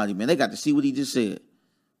to somebody, man. They got to see what he just said.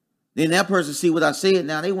 Then that person see what I said.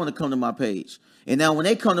 Now they want to come to my page. And now when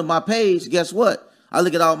they come to my page, guess what? I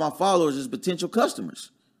look at all my followers as potential customers.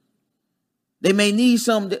 They may need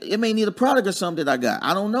something. They may need a product or something that I got.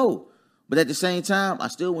 I don't know. But at the same time, I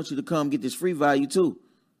still want you to come get this free value too.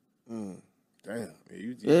 Damn.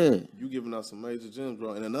 You giving us some major gems,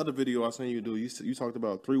 bro. In another video I seen you do, you talked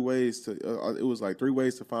about 3 ways to. It was like 3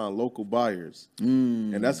 ways to find local buyers,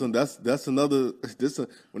 and that's another.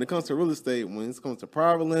 When it comes to real estate, when it comes to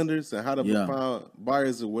private lenders and how to find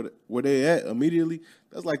buyers where they at immediately,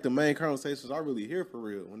 that's like the main conversations I really hear for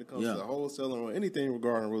real when it comes to wholesaling or anything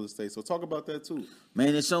regarding real estate. So talk about that too,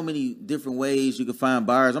 man. There's so many different ways you can find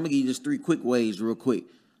buyers. I'm gonna give you just 3 quick ways, real quick.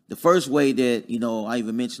 The first way that I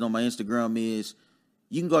even mentioned on my Instagram is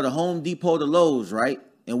you can go to Home Depot to Lowe's, right?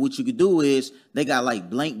 And what you could do is they got like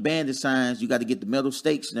blank bandit signs. You got to get the metal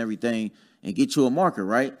stakes and everything and get you a marker,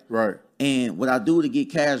 right? Right. And what I do to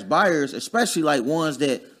get cash buyers, especially like ones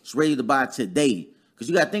that's ready to buy today, because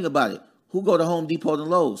you got to think about it. Who go to Home Depot and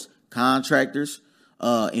Lowe's? Contractors,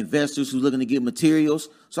 investors who's looking to get materials.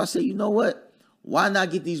 So I say, you know what? Why not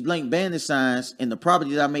get these blank bandit signs and the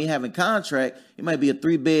property that I may have in contract? It might be a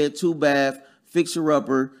 3-bed, 2-bath,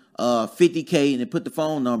 fixer-upper, 50K, and then put the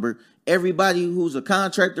phone number. Everybody who's a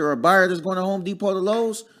contractor or a buyer that's going to Home Depot to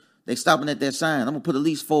Lowe's, they stopping at that sign. I'm going to put at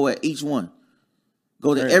least 4 at each one.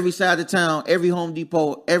 Go to every side of town, every Home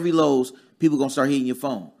Depot, every Lowe's. People going to start hitting your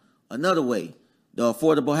phone. Another way, the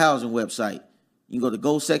affordable housing website. You can go to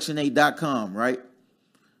gosection8.com, right?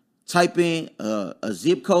 Type in a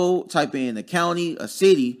zip code, type in a county, a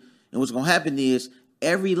city, and what's going to happen is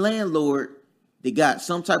every landlord that got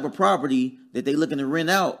some type of property that they looking to rent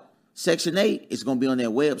out, Section 8 is going to be on their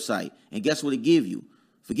website. And guess what it give you?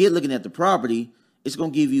 Forget looking at the property. It's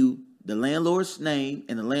going to give you the landlord's name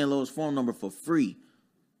and the landlord's phone number for free.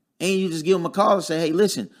 And you just give them a call and say, hey,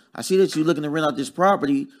 listen, I see that you're looking to rent out this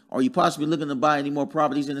property, or you possibly looking to buy any more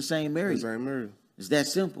properties in the same area. It's that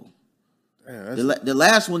simple. Damn, the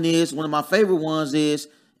last one is, one of my favorite ones is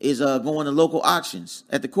going to local auctions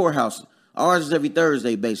at the courthouse. Ours is every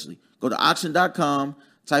Thursday, basically. Go to auction.com,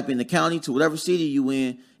 type in the county to whatever city you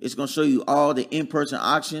in. It's going to show you all the in-person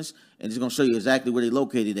auctions, and it's going to show you exactly where they're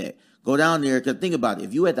located at. Go down there, because think about it.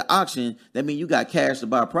 If you at the auction, that means you got cash to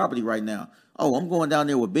buy a property right now. Oh, I'm going down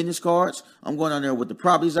there with business cards. I'm going down there with the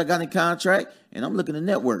properties I got in contract, and I'm looking to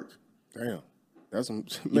network. Damn. That's some,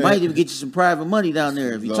 you might even get you some private money down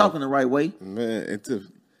there if you're talking the right way. Man,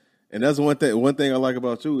 and that's one thing. One thing I like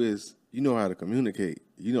about you is you know how to communicate.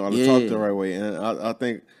 You know how to talk the right way, and I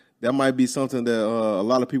think that might be something that a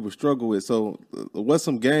lot of people struggle with. So, what's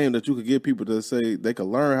some game that you could give people to say they could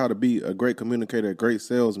learn how to be a great communicator, a great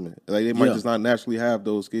salesman? Like they might just not naturally have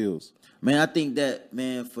those skills. Man, I think that,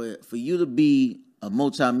 man, for you to be a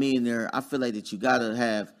multimillionaire, I feel like that you gotta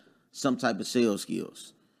have some type of sales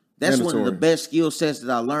skills. That's one of the best skill sets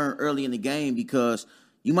that I learned early in the game, because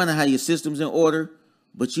you might not have your systems in order,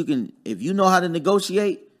 but you can, if you know how to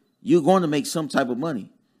negotiate, you're going to make some type of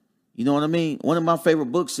money. You know what I mean? One of my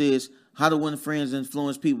favorite books is How to Win Friends and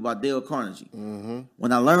Influence People by Dale Carnegie. Mm-hmm.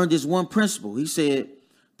 When I learned this one principle, he said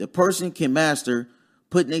the person can master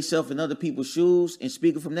putting themselves in other people's shoes and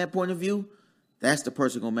speaking from that point of view. That's the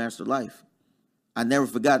person going to master life. I never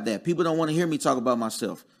forgot that. People don't want to hear me talk about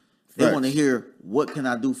myself. They want to hear, what can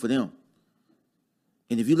I do for them?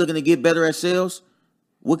 And if you're looking to get better at sales,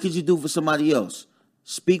 what could you do for somebody else?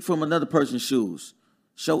 Speak from another person's shoes.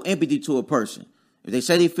 Show empathy to a person. If they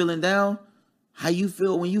say they're feeling down, how you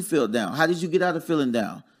feel when you feel down? How did you get out of feeling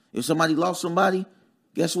down? If somebody lost somebody,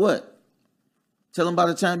 Guess what? Tell them about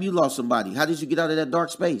the time you lost somebody. How did you get out of that dark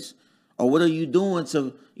space? Or what are you doing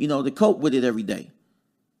to, to cope with it every day?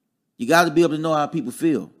 You got to be able to know how people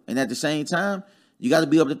feel. And at the same time, you got to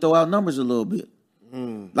be able to throw out numbers a little bit.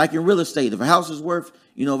 Like in real estate, if a house is worth,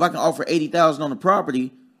 if I can offer $80,000 on the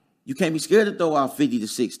property, you can't be scared to throw out 50 to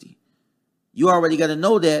 60. You already got to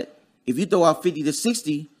know that if you throw out 50 to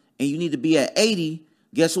 60 and you need to be at 80,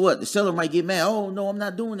 guess what? The seller might get mad. Oh, no, I'm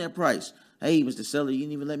not doing that price. Hey, Mr. Seller, you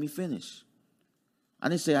didn't even let me finish. I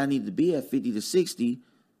didn't say I needed to be at 50 to 60.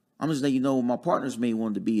 I'm just letting you know what my partners may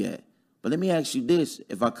want to be at. But let me ask you this.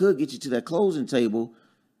 If I could get you to that closing table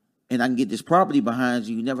and I can get this property behind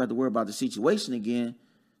you, you never have to worry about the situation again,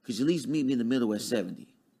 because you at least meet me in the middle at 70.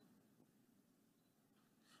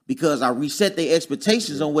 Because I reset their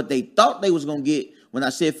expectations on what they thought they was going to get when I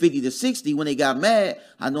said 50 to 60. When they got mad,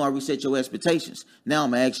 I know I reset your expectations. Now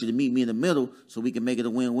I'm going to ask you to meet me in the middle so we can make it a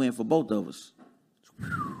win-win for both of us.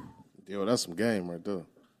 Yo, that's some game right there.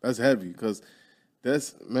 That's heavy, because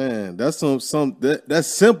that's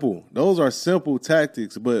simple. Those are simple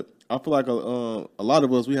tactics, but I feel like a lot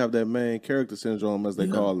of us, we have that main character syndrome, as they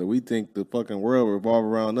call it. We think the fucking world revolves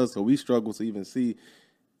around us, so we struggle to even see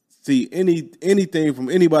anything from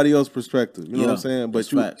anybody else's perspective. You know what I'm saying?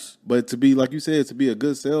 But to be, like you said, to be a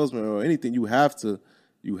good salesman or anything, you have to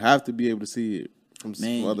be able to see it from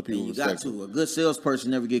other people's perspective. You got to. A good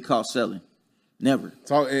salesperson never get caught selling. Never.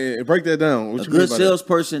 Talk and break that down. What a good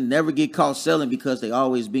salesperson never get caught selling because they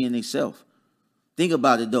always being themselves. Think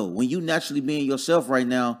about it though. When you naturally being yourself right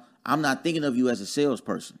now, I'm not thinking of you as a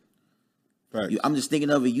salesperson. Right. I'm just thinking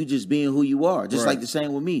of it, you just being who you are. Just like the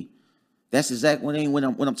same with me. That's exactly when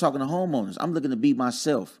I'm talking to homeowners. I'm looking to be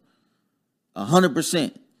myself.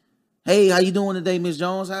 100%. Hey, how you doing today, Miss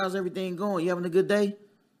Jones? How's everything going? You having a good day?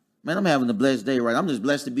 Man, I'm having a blessed day, right? I'm just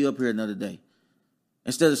blessed to be up here another day.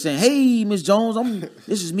 Instead of saying, hey, Miss Jones,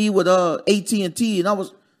 this is me with AT&T,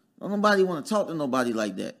 and nobody want to talk to nobody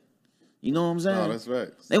like that. You know what I'm saying? No, that's right.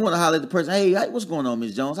 They want to holler at the person, hey, what's going on,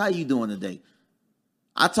 Miss Jones? How you doing today?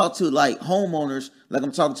 I talk to like homeowners like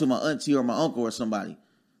I'm talking to my auntie or my uncle or somebody.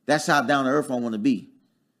 That's how down to earth I want to be.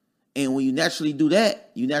 And when you naturally do that,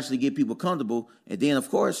 you naturally get people comfortable. And then, of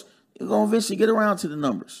course, you're going to eventually get around to the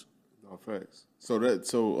numbers. No, facts.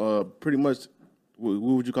 So pretty much, what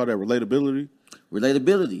would you call that, relatability?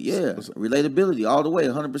 Relatability, yeah. Relatability all the way,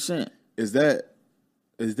 100%. Is that,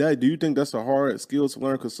 do you think that's a hard skill to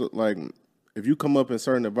learn? Because, like, if you come up in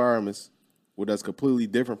certain environments where that's completely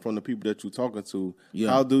different from the people that you're talking to,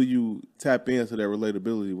 how do you tap into that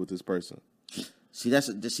relatability with this person? See,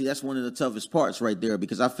 that's one of the toughest parts right there,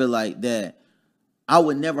 because I feel like that I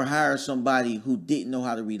would never hire somebody who didn't know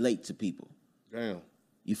how to relate to people. Damn.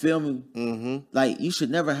 You feel me? Mm-hmm. Like, you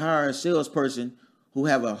should never hire a salesperson who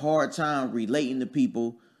have a hard time relating to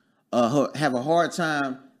people, have a hard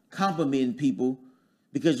time complimenting people,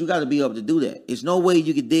 because you got to be able to do that. There's no way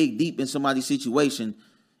you can dig deep in somebody's situation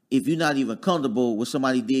if you're not even comfortable with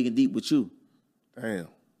somebody digging deep with you. Damn.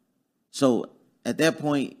 So at that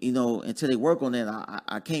point, until they work on that,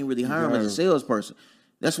 I can't really hire them as a salesperson.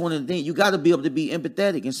 That's one of the things. You got to be able to be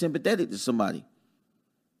empathetic and sympathetic to somebody.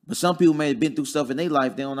 But some people may have been through stuff in their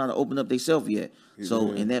life. They don't know how to open up themselves yet.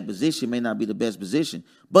 So in that position may not be the best position.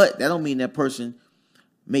 But that don't mean that person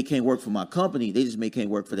can't work for my company. They just can't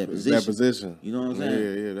work for that position. That position. You know what I'm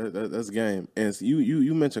saying? Yeah. That's game. And so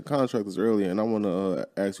you mentioned contractors earlier, and I want to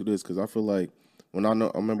ask you this, because I feel like I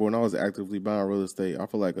remember when I was actively buying real estate, I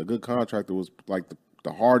feel like a good contractor was like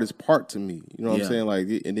the hardest part to me. You know what I'm saying? Like,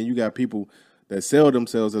 and then you got people that sell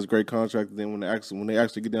themselves as great contractors. Then when they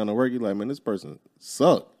actually get down to work, you're like, man, this person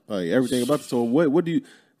sucked. Like, everything about it. So what do you,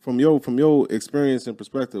 from your experience and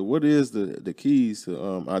perspective, what is the keys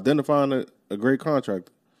to identifying a great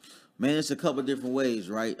contractor? Man, it's a couple different ways,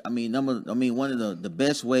 right? I mean, one of the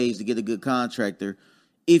best ways to get a good contractor,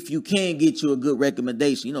 if you can get you a good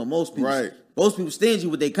recommendation. Most people stingy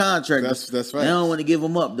with their contractors. That's right. They don't want to give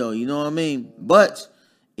them up, though. You know what I mean? But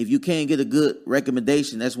if you can get a good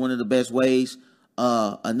recommendation, that's one of the best ways.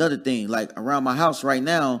 Another thing, like around my house right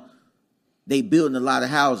now, they building a lot of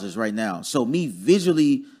houses right now. So me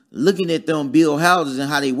visually looking at them build houses and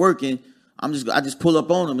how they working, I just pull up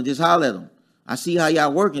on them and just holler at them. I see how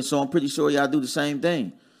y'all working, so I'm pretty sure y'all do the same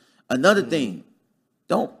thing. Another thing,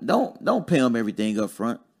 don't pay them everything up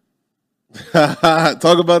front.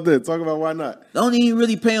 Talk about that. Talk about why not. Don't even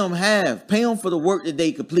really pay them half. Pay them for the work that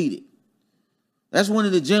they completed. That's one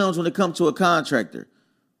of the gems when it comes to a contractor.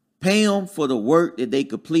 Pay them for the work that they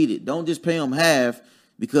completed. Don't just pay them half,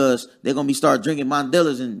 because they're going to start drinking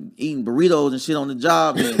Mandelas and eating burritos and shit on the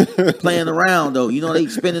job and playing around, though. They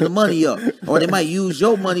spending the money up. Or they might use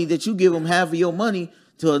your money that you give them half of your money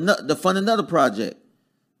to fund another project.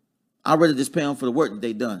 I'd rather just pay them for the work that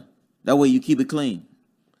they done. That way you keep it clean.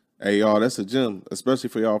 Hey, y'all, that's a gem, especially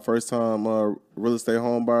for y'all first-time real estate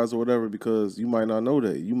home buyers or whatever, because you might not know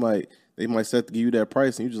that. They might set to give you that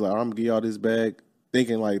price, and you just like, I'm going to give y'all this bag,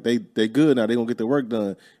 thinking like they good now, they going to get the work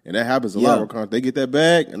done. And that happens a lot. They get that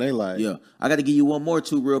bag, and they like. Yeah. I got to give you one more,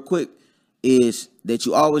 too, real quick, is that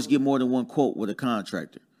you always get more than one quote with a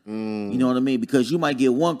contractor. You know what I mean? Because you might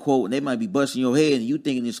get one quote, and they might be busting your head, and you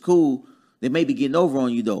thinking it's cool. They may be getting over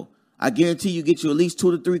on you, though. I guarantee you get you at least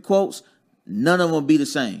 2 to 3 quotes. None of them be the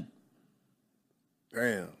same.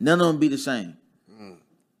 Damn. None of them be the same.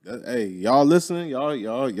 Hey, y'all listening?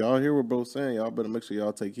 Y'all hear what bro's saying? Y'all better make sure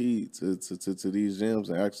y'all take heed to these gems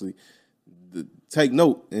and actually take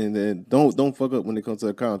note, and then don't fuck up when it comes to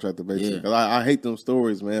a contractor. Basically, because I hate them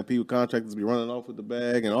stories, man. People, contractors be running off with the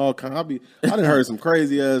bag and all kind. I done heard some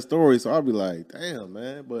crazy ass stories, so I'll be like, damn,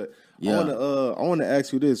 man. But I wanna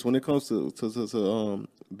ask you this: when it comes to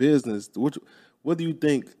business, what do you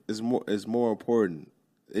think is more important?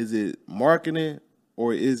 Is it marketing,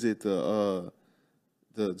 or is it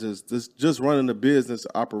just running the business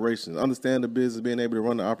operations? Understand the business, being able to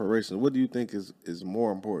run the operations. What do you think is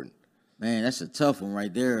more important? Man, that's a tough one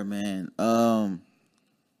right there, man. I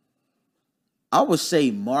would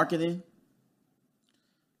say marketing,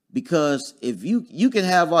 because if you can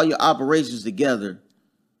have all your operations together,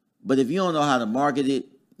 but if you don't know how to market it,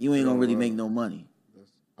 you ain't gonna really make no money.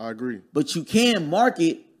 I agree. But you can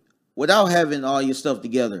market without having all your stuff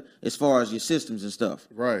together as far as your systems and stuff.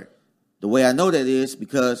 Right. The way I know that is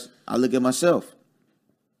because I look at myself.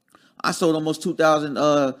 I sold almost 2,000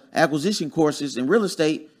 acquisition courses in real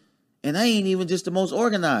estate, and I ain't even just the most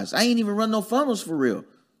organized. I ain't even run no funnels for real.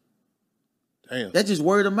 Damn. That's just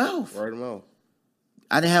word of mouth. Word of mouth.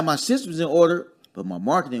 I didn't have my systems in order, but my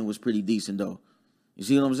marketing was pretty decent, though. You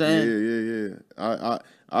see what I'm saying? Yeah.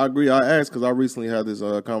 I agree. I asked because I recently had this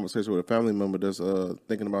conversation with a family member that's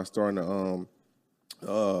thinking about starting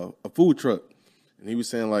a food truck. And he was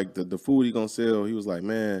saying, like, the food he gonna sell, he was like,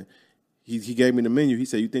 man, he gave me the menu. He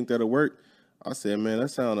said, you think that'll work? I said, man, that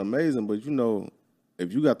sounds amazing, but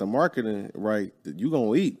if you got the marketing right, you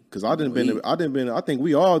gonna eat. Because I think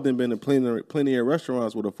we all been to plenty of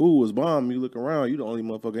restaurants where the food was bomb. You look around, you the only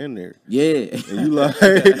motherfucker in there. Yeah.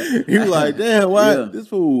 And you like, damn, why this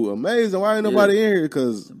food amazing? Why ain't nobody in here?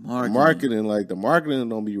 Because the marketing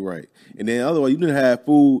don't be right. And then otherwise, you didn't have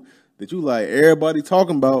food that you like everybody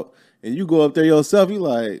talking about. And you go up there yourself, you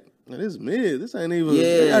like, man, this is mid. This ain't even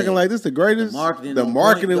they acting like this the greatest. The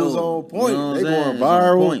marketing was on point. You know they going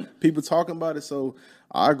viral. People talking about it. So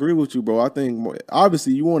I agree with you, bro. I think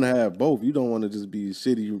obviously you want to have both. You don't want to just be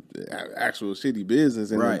actual shitty business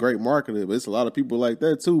and a great marketer. But it's a lot of people like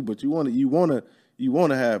that too. But you want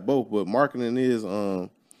to have both. But marketing is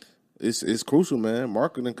it's crucial, man.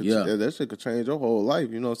 Marketing that shit could change your whole life.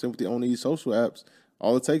 You know what I'm saying? On these social apps.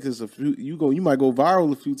 All it takes is a few. You might go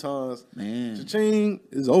viral a few times. Man, cha-ching,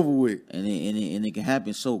 is over with. And it can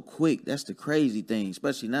happen so quick. That's the crazy thing,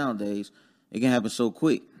 especially nowadays. It can happen so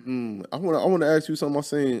quick. I want to ask you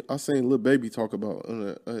something. I seen Lil Baby talk about.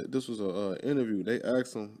 This was an interview. They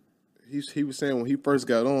asked him. He was saying when he first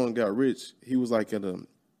got rich, he was like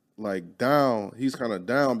down. He's kind of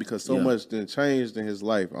down because so much done changed in his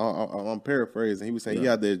life. I'm paraphrasing. He was saying he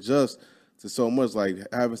had to adjust to so much, like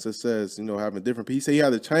having success, having different people. He said he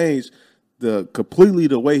had to change completely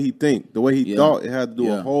the way he think, the way he thought. It had to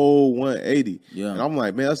do a whole 180. Yeah. And I'm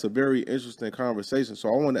like, man, that's a very interesting conversation. So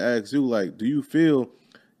I want to ask you, like, do you feel,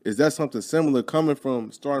 is that something similar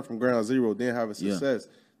starting from ground zero, then having success?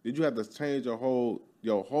 Did you have to change your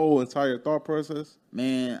whole entire thought process?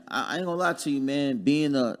 Man, I ain't gonna lie to you, man.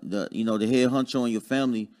 Being the head honcho in your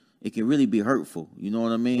family, it can really be hurtful. You know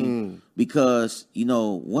what I mean? Because,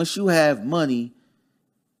 once you have money,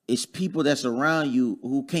 it's people that's around you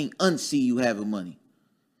who can't unsee you having money.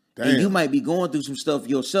 Damn. And you might be going through some stuff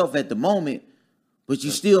yourself at the moment, but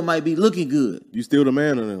you still might be looking good. You still the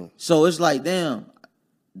man of them. So it's like, damn,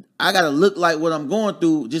 I got to look like what I'm going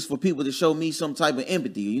through just for people to show me some type of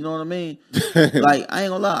empathy. You know what I mean? Like, I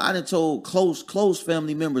ain't gonna lie. I done told close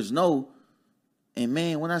family members no. And,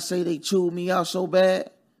 man, when I say they chewed me out so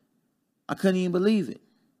bad, I couldn't even believe it.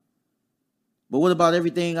 But what about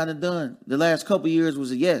everything I done done? The last couple of years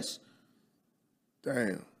was a yes.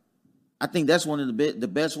 Damn. I think that's one of the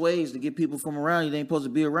best ways to get people from around you. They ain't supposed to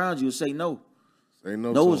be around you is say no. Say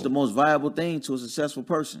no. No is the most viable thing to a successful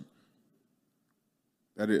person.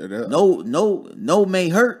 That. No may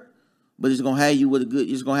hurt, but it's gonna have you with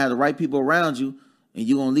it's gonna have the right people around you, and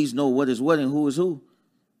you're gonna at least know what is what and who is who.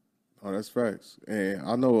 Oh, that's facts. And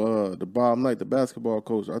I know the Bob Knight, the basketball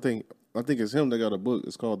coach, I think it's him that got a book.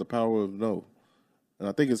 It's called The Power of No. And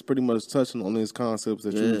I think it's pretty much touching on these concepts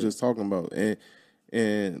that you were just talking about.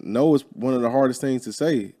 And no is one of the hardest things to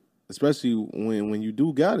say, especially when you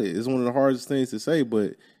do got it. It's one of the hardest things to say,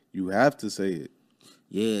 but you have to say it.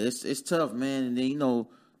 Yeah, it's tough, man. And then you know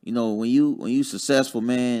when you successful,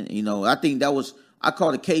 man. I think I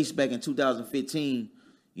caught a case back in 2015.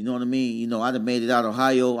 You know what I mean? I done made it out of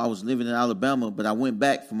Ohio. I was living in Alabama, but I went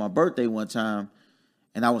back for my birthday one time,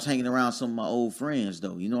 and I was hanging around some of my old friends,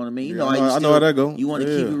 though. You know what I mean? I know how that go. You want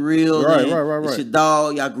to keep it real. Right. It's your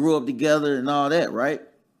dog. Y'all grew up together and all that, right?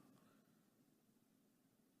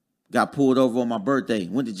 Got pulled over on my birthday.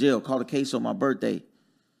 Went to jail. Caught a case on my birthday.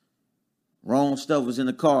 Wrong stuff was in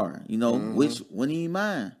the car, which wasn't even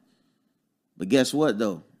mine. But guess what,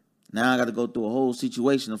 though? Now I got to go through a whole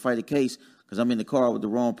situation to fight a case because I'm in the car with the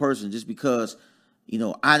wrong person just because,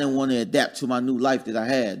 I didn't want to adapt to my new life that I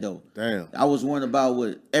had, though. Damn. I was worrying about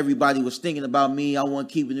what everybody was thinking about me. I wasn't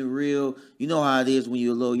keeping it real. You know how it is when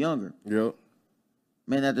you're a little younger. Yep.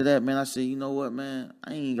 Man, after that, man, I said, you know what, man?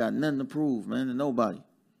 I ain't got nothing to prove, man, to nobody.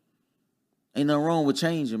 Ain't nothing wrong with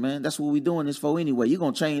changing, man. That's what we doing this for anyway. You're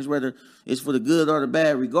going to change whether it's for the good or the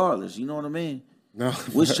bad regardless. You know what I mean? No.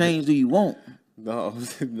 Which change do you want? No,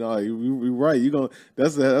 you're right.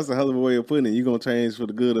 That's a hell of a way of putting it. You're going to change for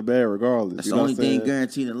the good or bad regardless. That's the only thing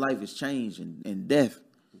guaranteed in life is change and death.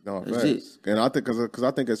 No, that's it. And I think because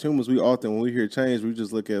I think as humans, we often, when we hear change, we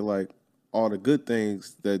just look at like all the good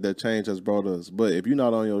things that change has brought us. But if you're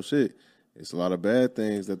not on your shit, it's a lot of bad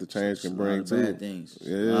things that the change can bring too. Bad things.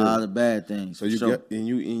 Yeah. A lot of bad things. So you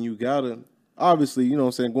gotta obviously, you know what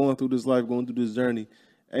I'm saying, going through this life, going through this journey,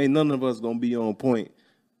 ain't none of us gonna be on point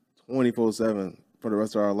 24/7 for the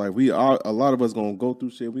rest of our life. A lot of us gonna go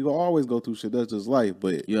through shit. We gonna always go through shit. That's just life.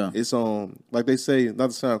 But it's like they say,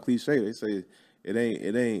 not to sound cliche, they say it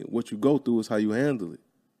ain't what you go through, is how you handle it.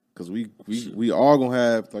 Cause we all gonna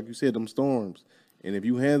have, like you said, them storms. And if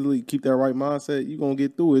you handle it, keep that right mindset, you're going to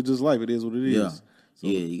get through it. It's just life. It is what it is. So,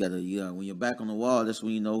 you gotta when you're back on the wall, that's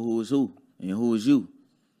when you know who is who and who is you.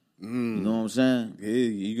 You know what I'm saying?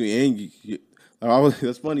 Yeah,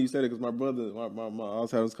 that's funny you said it because my brother, I was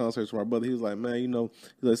having this conversation with my brother. He was like, man, he's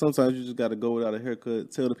like, sometimes you just got to go without a haircut.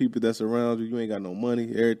 Tell the people that's around you ain't got no money,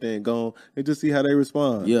 everything gone, and just see how they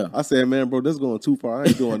respond. Yeah. I said, man, bro, this is going too far. I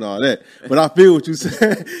ain't doing all that. But I feel what you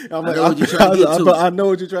said. I'm like, I know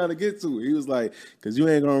what you're trying to get to. He was like, because you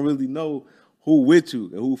ain't going to really know who with you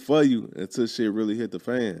and who for you until shit really hit the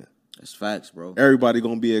fan. That's facts, bro. Everybody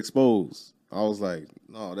going to be exposed. I was like,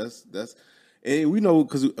 no, that's. And we know,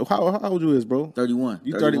 because how old you is, bro? 31.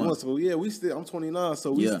 You 31. So yeah, I'm 29.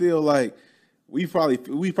 So we still like, we probably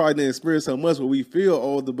didn't experience so much, but we feel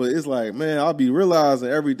older. But it's like, man, I'll be realizing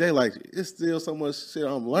every day, like, it's still so much shit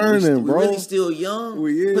I'm learning, bro. We're really still young.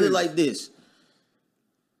 Put it like this: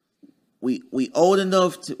 we old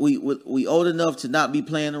enough to we old enough to not be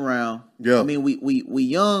playing around. Yeah. I mean, we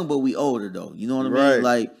young, but we older though. You know what I mean?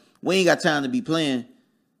 Like, we ain't got time to be playing.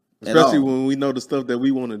 Especially when we know the stuff that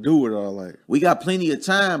we want to do with our life. We got plenty of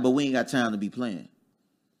time, but we ain't got time to be playing.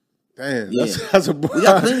 Damn, that's a bar. We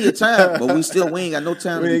got plenty of time, but we ain't got no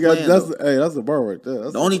time to be playing. That's a bar right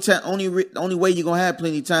there. The only way you're gonna have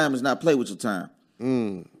plenty of time is not play with your time.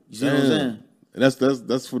 You see what I'm saying? And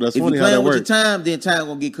that's funny. If you're playing with your time, then time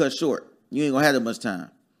gonna get cut short. You ain't gonna have that much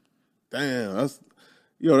time. Damn,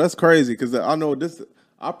 that's crazy because I know this.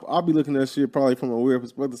 I'll be looking at shit probably from a weird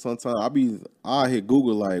perspective sometimes. I hit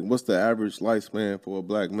Google like, what's the average lifespan for a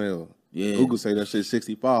black male? Yeah. Google say that shit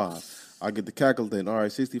 65. I get the calculator. All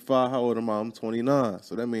right, 65. How old am I? I'm 29.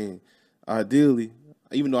 So that means ideally,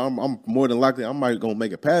 even though I'm more than likely I might gonna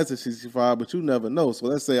make it past the 65, but you never know. So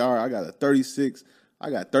let's say, all right, I got 36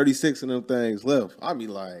 of them things left. I be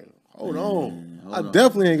like, hold on. I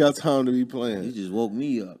definitely ain't got time to be playing. You just woke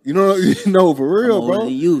me up. You know, for real, I'm older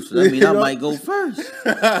than you, so that means I might go first.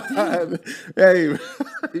 Hey,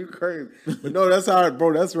 you crazy. But no, that's how,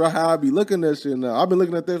 bro. That's how I be looking at shit now. I've been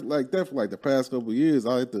looking at that for like the past couple of years.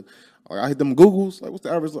 I hit them Googles. Like, what's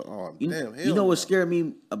the average? Oh, damn. You know what scared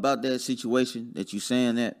me about that situation that you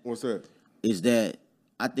saying that? What's that? Is that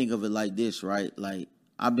I think of it like this, right? Like,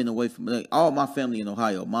 I've been away from all my family in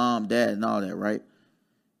Ohio, mom, dad, and all that, right?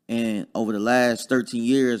 And over the last 13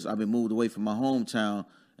 years, I've been moved away from my hometown,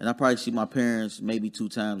 and I probably see my parents maybe 2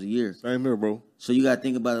 times a year. Same here, bro. So you got to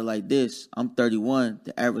think about it like this. I'm 31.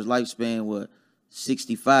 The average lifespan was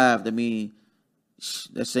 65. That means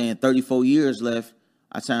that's saying 34 years left.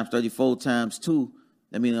 I times 34 times 2.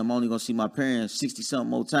 That means I'm only going to see my parents 60-something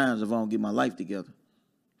more times if I don't get my life together.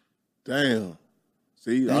 Damn.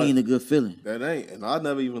 See, that ain't a good feeling. That ain't. And I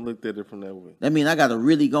never even looked at it from that way. That means I got to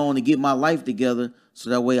really go on to get my life together so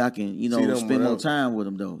that way I can, spend more time with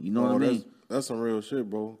them, though. You know what I mean? That's some real shit,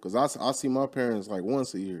 bro. Cause I see my parents like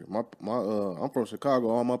once a year. I'm from Chicago.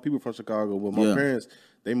 All my people from Chicago, but my parents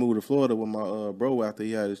they moved to Florida with my bro after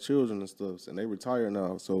he had his children and stuff, and they retired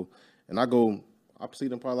now. So, and I see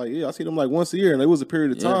them probably I see them like once a year, and it was a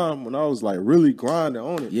period of time when I was like really grinding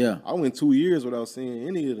on it. Yeah, I went 2 years without seeing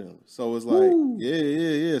any of them. So it's like,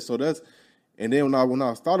 yeah. So that's. And then when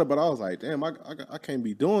I started, but I was like, damn, I can't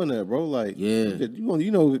be doing that, bro. Like,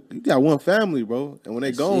 you got one family, bro. And when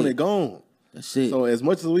they gone, they gone. That's it. So as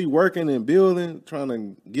much as we working and building, trying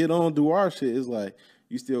to get on, do our shit, it's like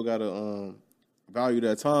you still gotta value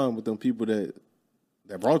that time with them people that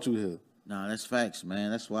brought you here. Nah, that's facts,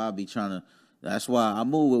 man. That's why I be trying to. That's why I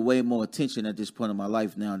move with way more attention at this point in my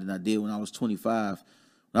life now than I did when I was 25.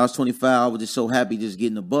 When I was 25, I was just so happy just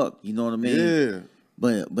getting a buck. You know what I mean? Yeah.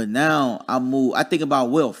 But now I move. I think about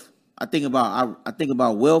wealth. I think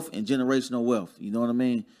about wealth and generational wealth. You know what I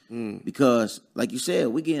mean? Because like you said,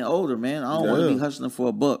 we're getting older, man. I don't want to be hustling for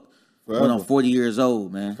a buck when I'm 40 years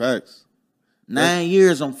old, man. Facts. 9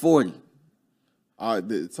 years, I'm 40.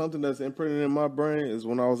 Something that's imprinted in my brain is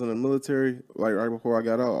when I was in the military, like right before I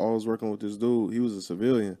got out, I was working with this dude. He was a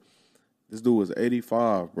civilian. This dude was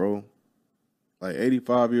 85, bro. Like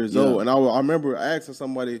 85 years old. And I remember asking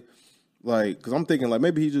somebody, like, because I'm thinking, like,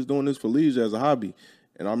 maybe he's just doing this for leisure as a hobby.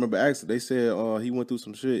 And I remember asking, they said he went through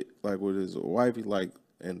some shit, like, with his wife.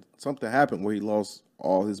 And something happened where he lost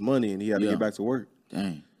all his money and he had to get back to work.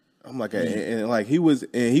 Dang. I'm like, and like, he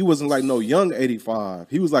wasn't like no young 85.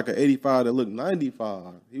 He was like an 85 that looked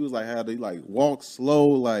 95. He was like, had to, like, walk slow,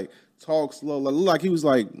 like, talk slow. Like he was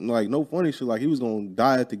like no funny shit. Like, he was going to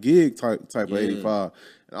die at the gig type of 85.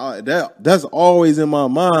 And that's always in my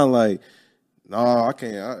mind, like, no, I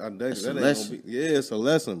can't. That ain't gonna be. It's a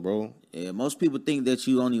lesson, bro. Yeah, most people think that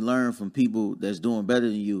you only learn from people that's doing better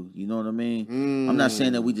than you. You know what I mean? I'm not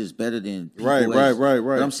saying that we just better than people. Right.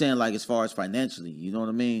 But I'm saying, like, as far as financially, you know what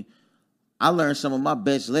I mean? I learned some of my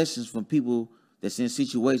best lessons from people that's in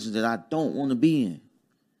situations that I don't want to be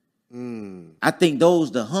in. I think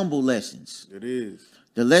those the humble lessons. It is.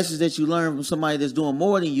 The lessons that you learn from somebody that's doing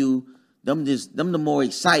more than you, them the more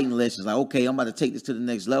exciting lessons. Like, okay, I'm about to take this to the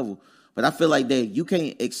next level. But I feel like that you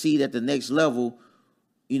can't exceed at the next level,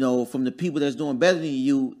 you know, from the people that's doing better than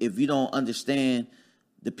you if you don't understand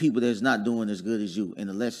the people that's not doing as good as you and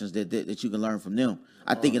the lessons that you can learn from them.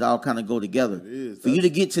 I think it all kind of go together. For you to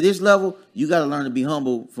get to this level, you got to learn to be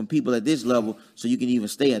humble from people at this level so you can even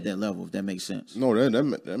stay at that level, if that makes sense. No,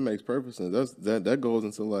 that makes perfect sense. That goes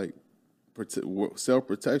into, like,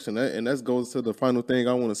 self-protection. And that goes to the final thing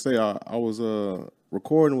I want to say. I was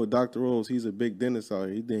recording with Dr. Rose. He's a big dentist out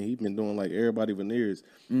here. He's been doing, like, everybody veneers.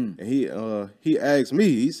 And he asked me,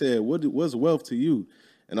 he said, what's wealth to you?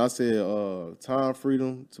 And I said, time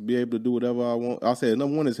freedom to be able to do whatever I want. I said,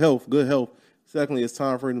 number one is health, good health. Secondly, it's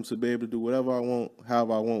time freedom to be able to do whatever I want,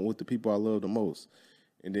 however I want, with the people I love the most.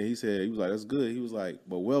 And then he was like, that's good. He was like,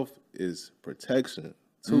 but wealth is protection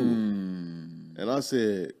too. And I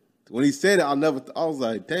said, when he said it, I was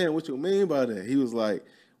like, damn, what you mean by that? He was like,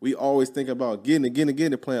 we always think about getting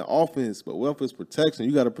it, playing offense, but wealth is protection.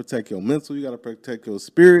 You got to protect your mental. You got to protect your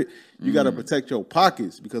spirit. You got to protect your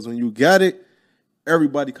pockets, because when you got it,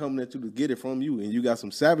 everybody coming at you to get it from you. And you got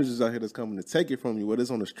some savages out here that's coming to take it from you, whether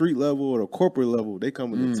it's on the street level or the corporate level. They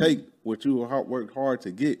coming to take what you worked hard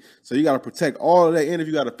to get. So you got to protect all of that. And if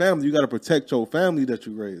you got a family, you got to protect your family that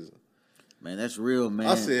you raising. Man, that's real, man.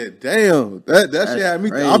 I said, damn, that shit had me.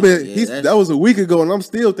 That was a week ago, and I'm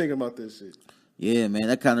still thinking about this shit. Yeah, man,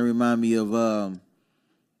 that kind of remind me of,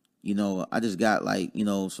 you know, I just got, like, you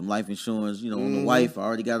know, some life insurance, you know, on the wife. I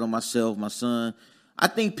already got it on myself, my son. I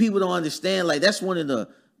think people don't understand, like, that's one of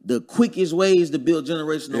the quickest ways to build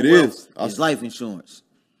generational wealth is life insurance.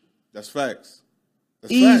 That's facts.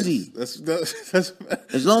 That's easy. Facts. That's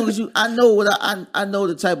as long as I know I know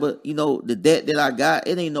the type of, you know, the debt that I got,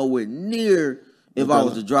 it ain't nowhere near if I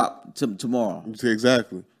was to drop tomorrow.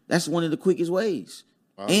 Exactly. That's one of the quickest ways.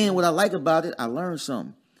 And what I like about it, I learned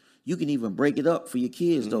something. You can even break it up for your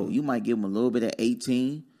kids, though. You might give them a little bit at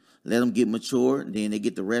 18, let them get mature, then they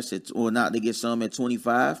get the rest they get some at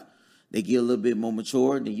 25. They get a little bit more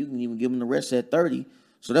mature, then you can even give them the rest at 30.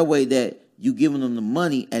 So that way that you giving them the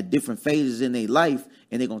money at different phases in their life,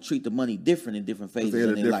 and they're going to treat the money different in different phases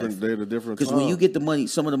in their life. They're the different Because when you get the money,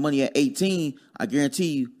 some of the money at 18, I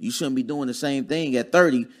guarantee you shouldn't be doing the same thing at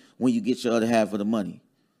 30 when you get your other half of the money.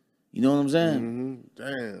 You know what I'm saying?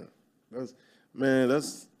 Damn. That's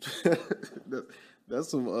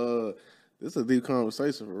some this is a deep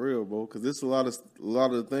conversation for real, bro. Because there's a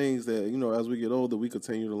lot of things that, you know, as we get older, we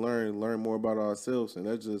continue to learn more about ourselves, and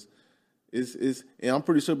that's just, it's and I'm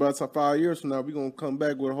pretty sure by the time 5 years from now we're gonna come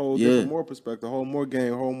back with a whole different more perspective, a whole more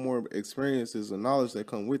game, a whole more experiences and knowledge that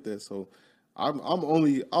come with that. So I'm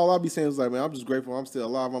only all I'll be saying is like, man, I'm just grateful I'm still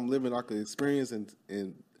alive. I'm living. I could experience and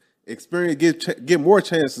experience get more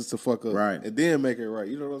chances to fuck up, right, and then make it right.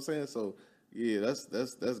 You know what I'm saying? So yeah,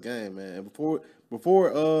 that's game, man. And before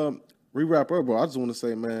we wrap up, bro, I just want to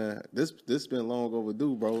say, man, this been long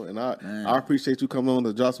overdue, bro. And I appreciate you coming on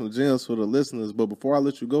to drop some gems for the listeners. But before I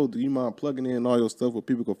let you go, do you mind plugging in all your stuff where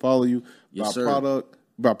people can follow you? Yes,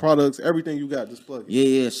 By products, everything you got, just plug it.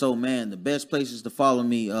 Yeah. So, man, the best places to follow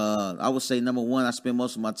me, I would say, number one, I spend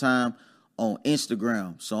most of my time on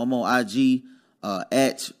Instagram. So I'm on IG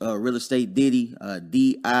at Real Estate Ditty,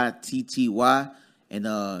 Ditty. And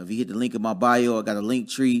if you hit the link in my bio, I got a link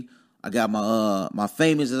tree. I got my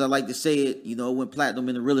famous, as I like to say it, went platinum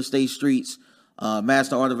in the real estate streets.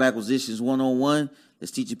 Master Art of Acquisitions 101.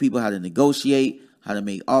 That's teaching people how to negotiate, how to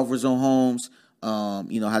make offers on homes, how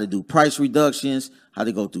to do price reductions, how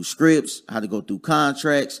to go through scripts, how to go through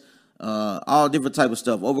contracts, all different type of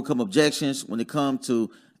stuff. Overcome objections when it comes to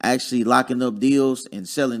actually locking up deals and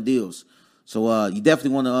selling deals. So you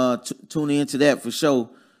definitely want to tune into that for sure.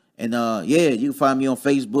 And you can find me on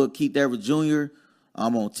Facebook, Keith Everett Jr.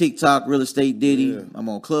 I'm on TikTok, Real Estate Ditty. Yeah. I'm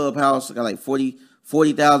on Clubhouse. I got like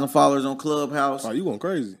 40,000 followers on Clubhouse. Oh, you going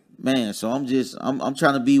crazy. Man, so I'm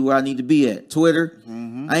trying to be where I need to be at. Twitter.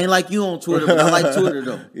 Mm-hmm. I ain't like you on Twitter, but I like Twitter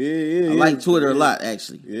though. I like Twitter a lot,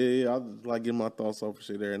 actually. Yeah. I just like getting my thoughts off of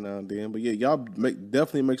shit every now and then. But yeah, y'all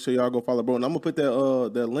definitely make sure y'all go follow bro. And I'm gonna put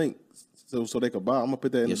that link so they can buy. I'm gonna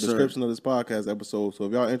put that in the description of this podcast episode. So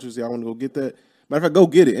if y'all interested, y'all want to go get that. Matter of fact, go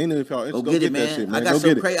get it. Ain't it if y'all go get it, man. That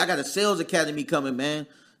shit, man. I got a sales academy coming, man.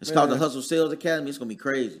 It's called the Hustle Sales Academy. It's gonna be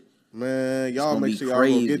crazy. Man, y'all make sure y'all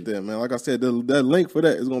go get that, man. Like I said, that link for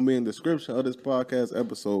that is gonna be in the description of this podcast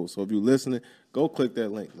episode. So if you're listening, go click that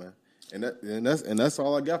link, man. And that's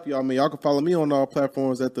all I got for y'all, man. Y'all can follow me on all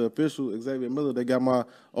platforms at the official Xavier Miller. They got my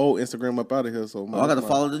old Instagram up out of here. So I gotta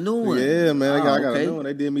follow the new one. Yeah, man. I got a new one.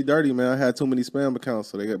 They did me dirty, man. I had too many spam accounts,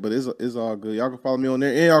 so but it's all good. Y'all can follow me on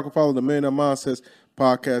there, and y'all can follow the Millionaire Mindsets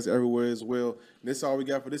podcast everywhere as well. And that's all we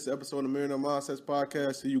got for this episode of the Millionaire Mindsets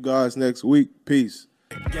podcast. See you guys next week. Peace.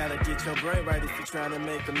 Gotta get your brain right if you're trying to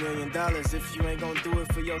make $1 million. If you ain't gonna do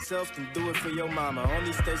it for yourself, then do it for your mama.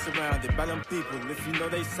 Only stay surrounded by them people if you know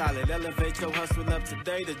they solid. Elevate your hustle up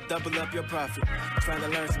today to double up your profit. Trying to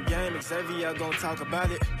learn some game, Xavier gonna talk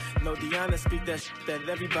about it. No Deanna, speak that shit that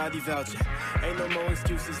everybody vouching. Ain't no more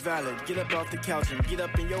excuses valid. Get up off the couch and get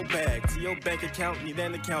up in your bag. To your bank account, need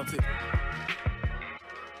an accountant.